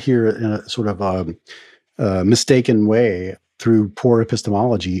arrived here in a sort of mistaken way through poor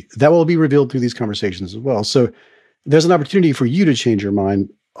epistemology, that will be revealed through these conversations as well. So there's an opportunity for you to change your mind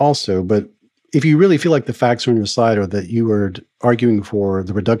also. But if you really feel like the facts are on your side or that you are arguing for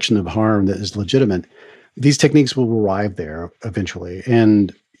the reduction of harm that is legitimate, these techniques will arrive there eventually.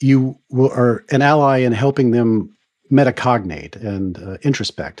 And you are an ally in helping them metacognate and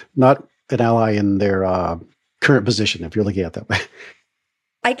introspect, not an ally in their current position, if you're looking at it that way.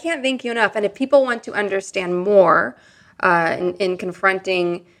 I can't thank you enough. And if people want to understand more in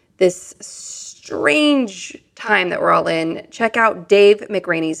confronting this strange time that we're all in, check out Dave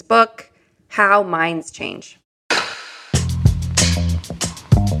McRaney's book, How Minds Change.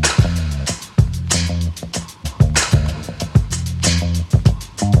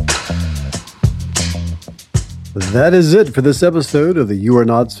 That is it for this episode of the You Are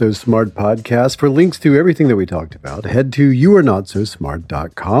Not So Smart podcast. For links to everything that we talked about, head to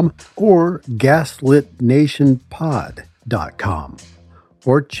youarenotsosmart.com or gaslitnationpod.com,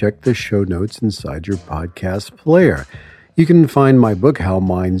 or check the show notes inside your podcast player. You can find my book, How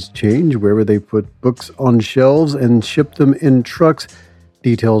Minds Change, wherever they put books on shelves and ship them in trucks.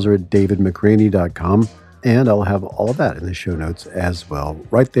 Details are at davidmcraney.com, and I'll have all of that in the show notes as well,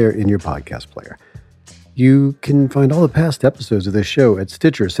 right there in your podcast player. You can find all the past episodes of this show at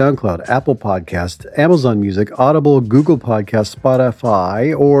Stitcher, SoundCloud, Apple Podcasts, Amazon Music, Audible, Google Podcasts,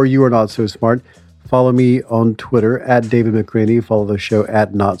 Spotify, or You Are Not So Smart. Follow me on Twitter at David McRaney. Follow the show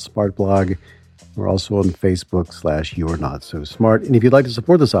at Not Smart Blog. We're also on Facebook /You Are Not So Smart. And if you'd like to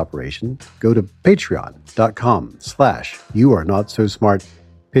support this operation, go to patreon.com/You Are Not So Smart.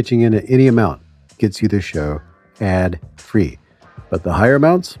 Pitching in at any amount gets you the show ad-free. But the higher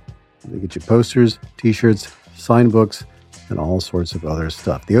amounts, they get you posters, t-shirts, signed books, and all sorts of other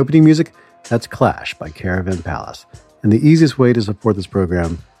stuff. The opening music, that's Clash by Caravan Palace. And the easiest way to support this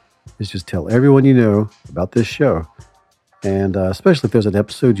program is just tell everyone you know about this show. And especially if there's an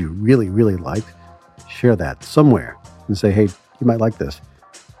episode you really, really liked, share that somewhere and say, hey, you might like this.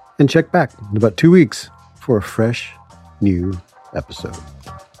 And check back in about 2 weeks for a fresh, new episode.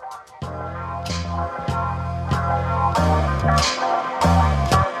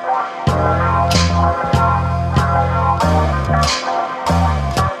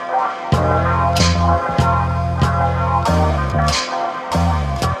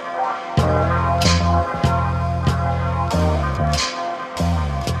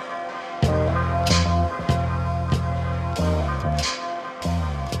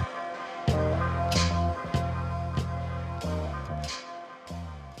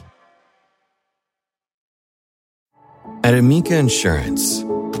 At Amica Insurance,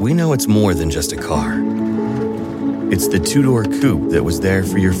 we know it's more than just a car. It's the two-door coupe that was there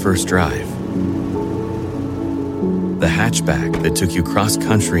for your first drive, the hatchback that took you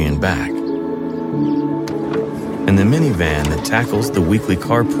cross-country and back, and the minivan that tackles the weekly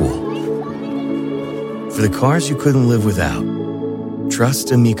carpool. For the cars you couldn't live without,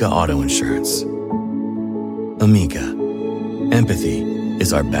 trust Amica Auto Insurance. Amica, empathy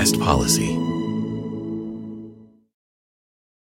is our best policy.